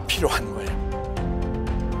용기가 필요한 거예요.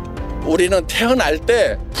 우리는 태어날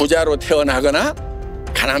때 부자로 태어나거나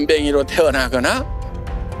가난뱅이로 태어나거나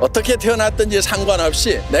어떻게 태어났든지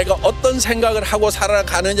상관없이 내가 어떤 생각을 하고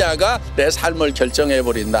살아가느냐가 내 삶을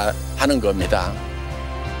결정해버린다 하는 겁니다.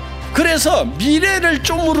 그래서 미래를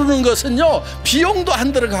쪼무르는 것은요, 비용도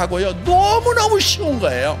안 들어가고요, 너무너무 쉬운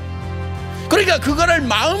거예요. 그러니까 그거를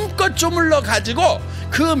마음껏 쪼물러 가지고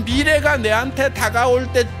그 미래가 내한테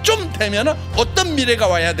다가올 때쯤 되면 어떤 미래가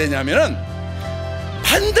와야 되냐면은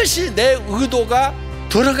반드시 내 의도가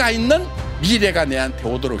들어가 있는 미래가 내한테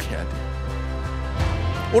오도록 해야 돼요.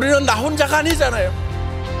 우리는 나 혼자가 아니잖아요.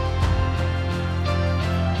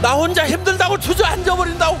 나 혼자 힘들다고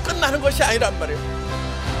주저앉아버린다고 끝나는 것이 아니란 말이에요.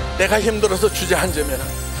 내가 힘들어서 주저앉으면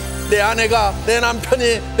내 아내가, 내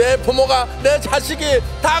남편이, 내 부모가, 내 자식이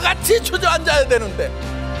다 같이 주저앉아야 되는데,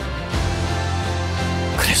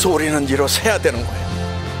 그래서 우리는 일어서야 되는 거예요.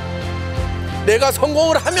 내가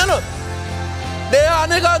성공을 하면은 내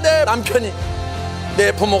아내가, 내 남편이,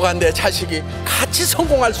 내 부모가, 내 자식이 같이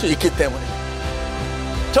성공할 수 있기 때문에,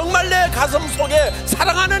 정말 내 가슴 속에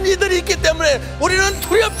사랑하는 이들이 있기 때문에 우리는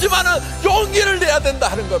두렵지만은 용기를 내야 된다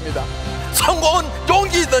하는 겁니다. 성공은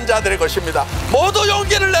용기 있는 자들의 것입니다. 모두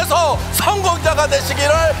용기를 내서 성공자가 되시기를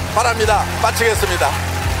바랍니다. 마치겠습니다.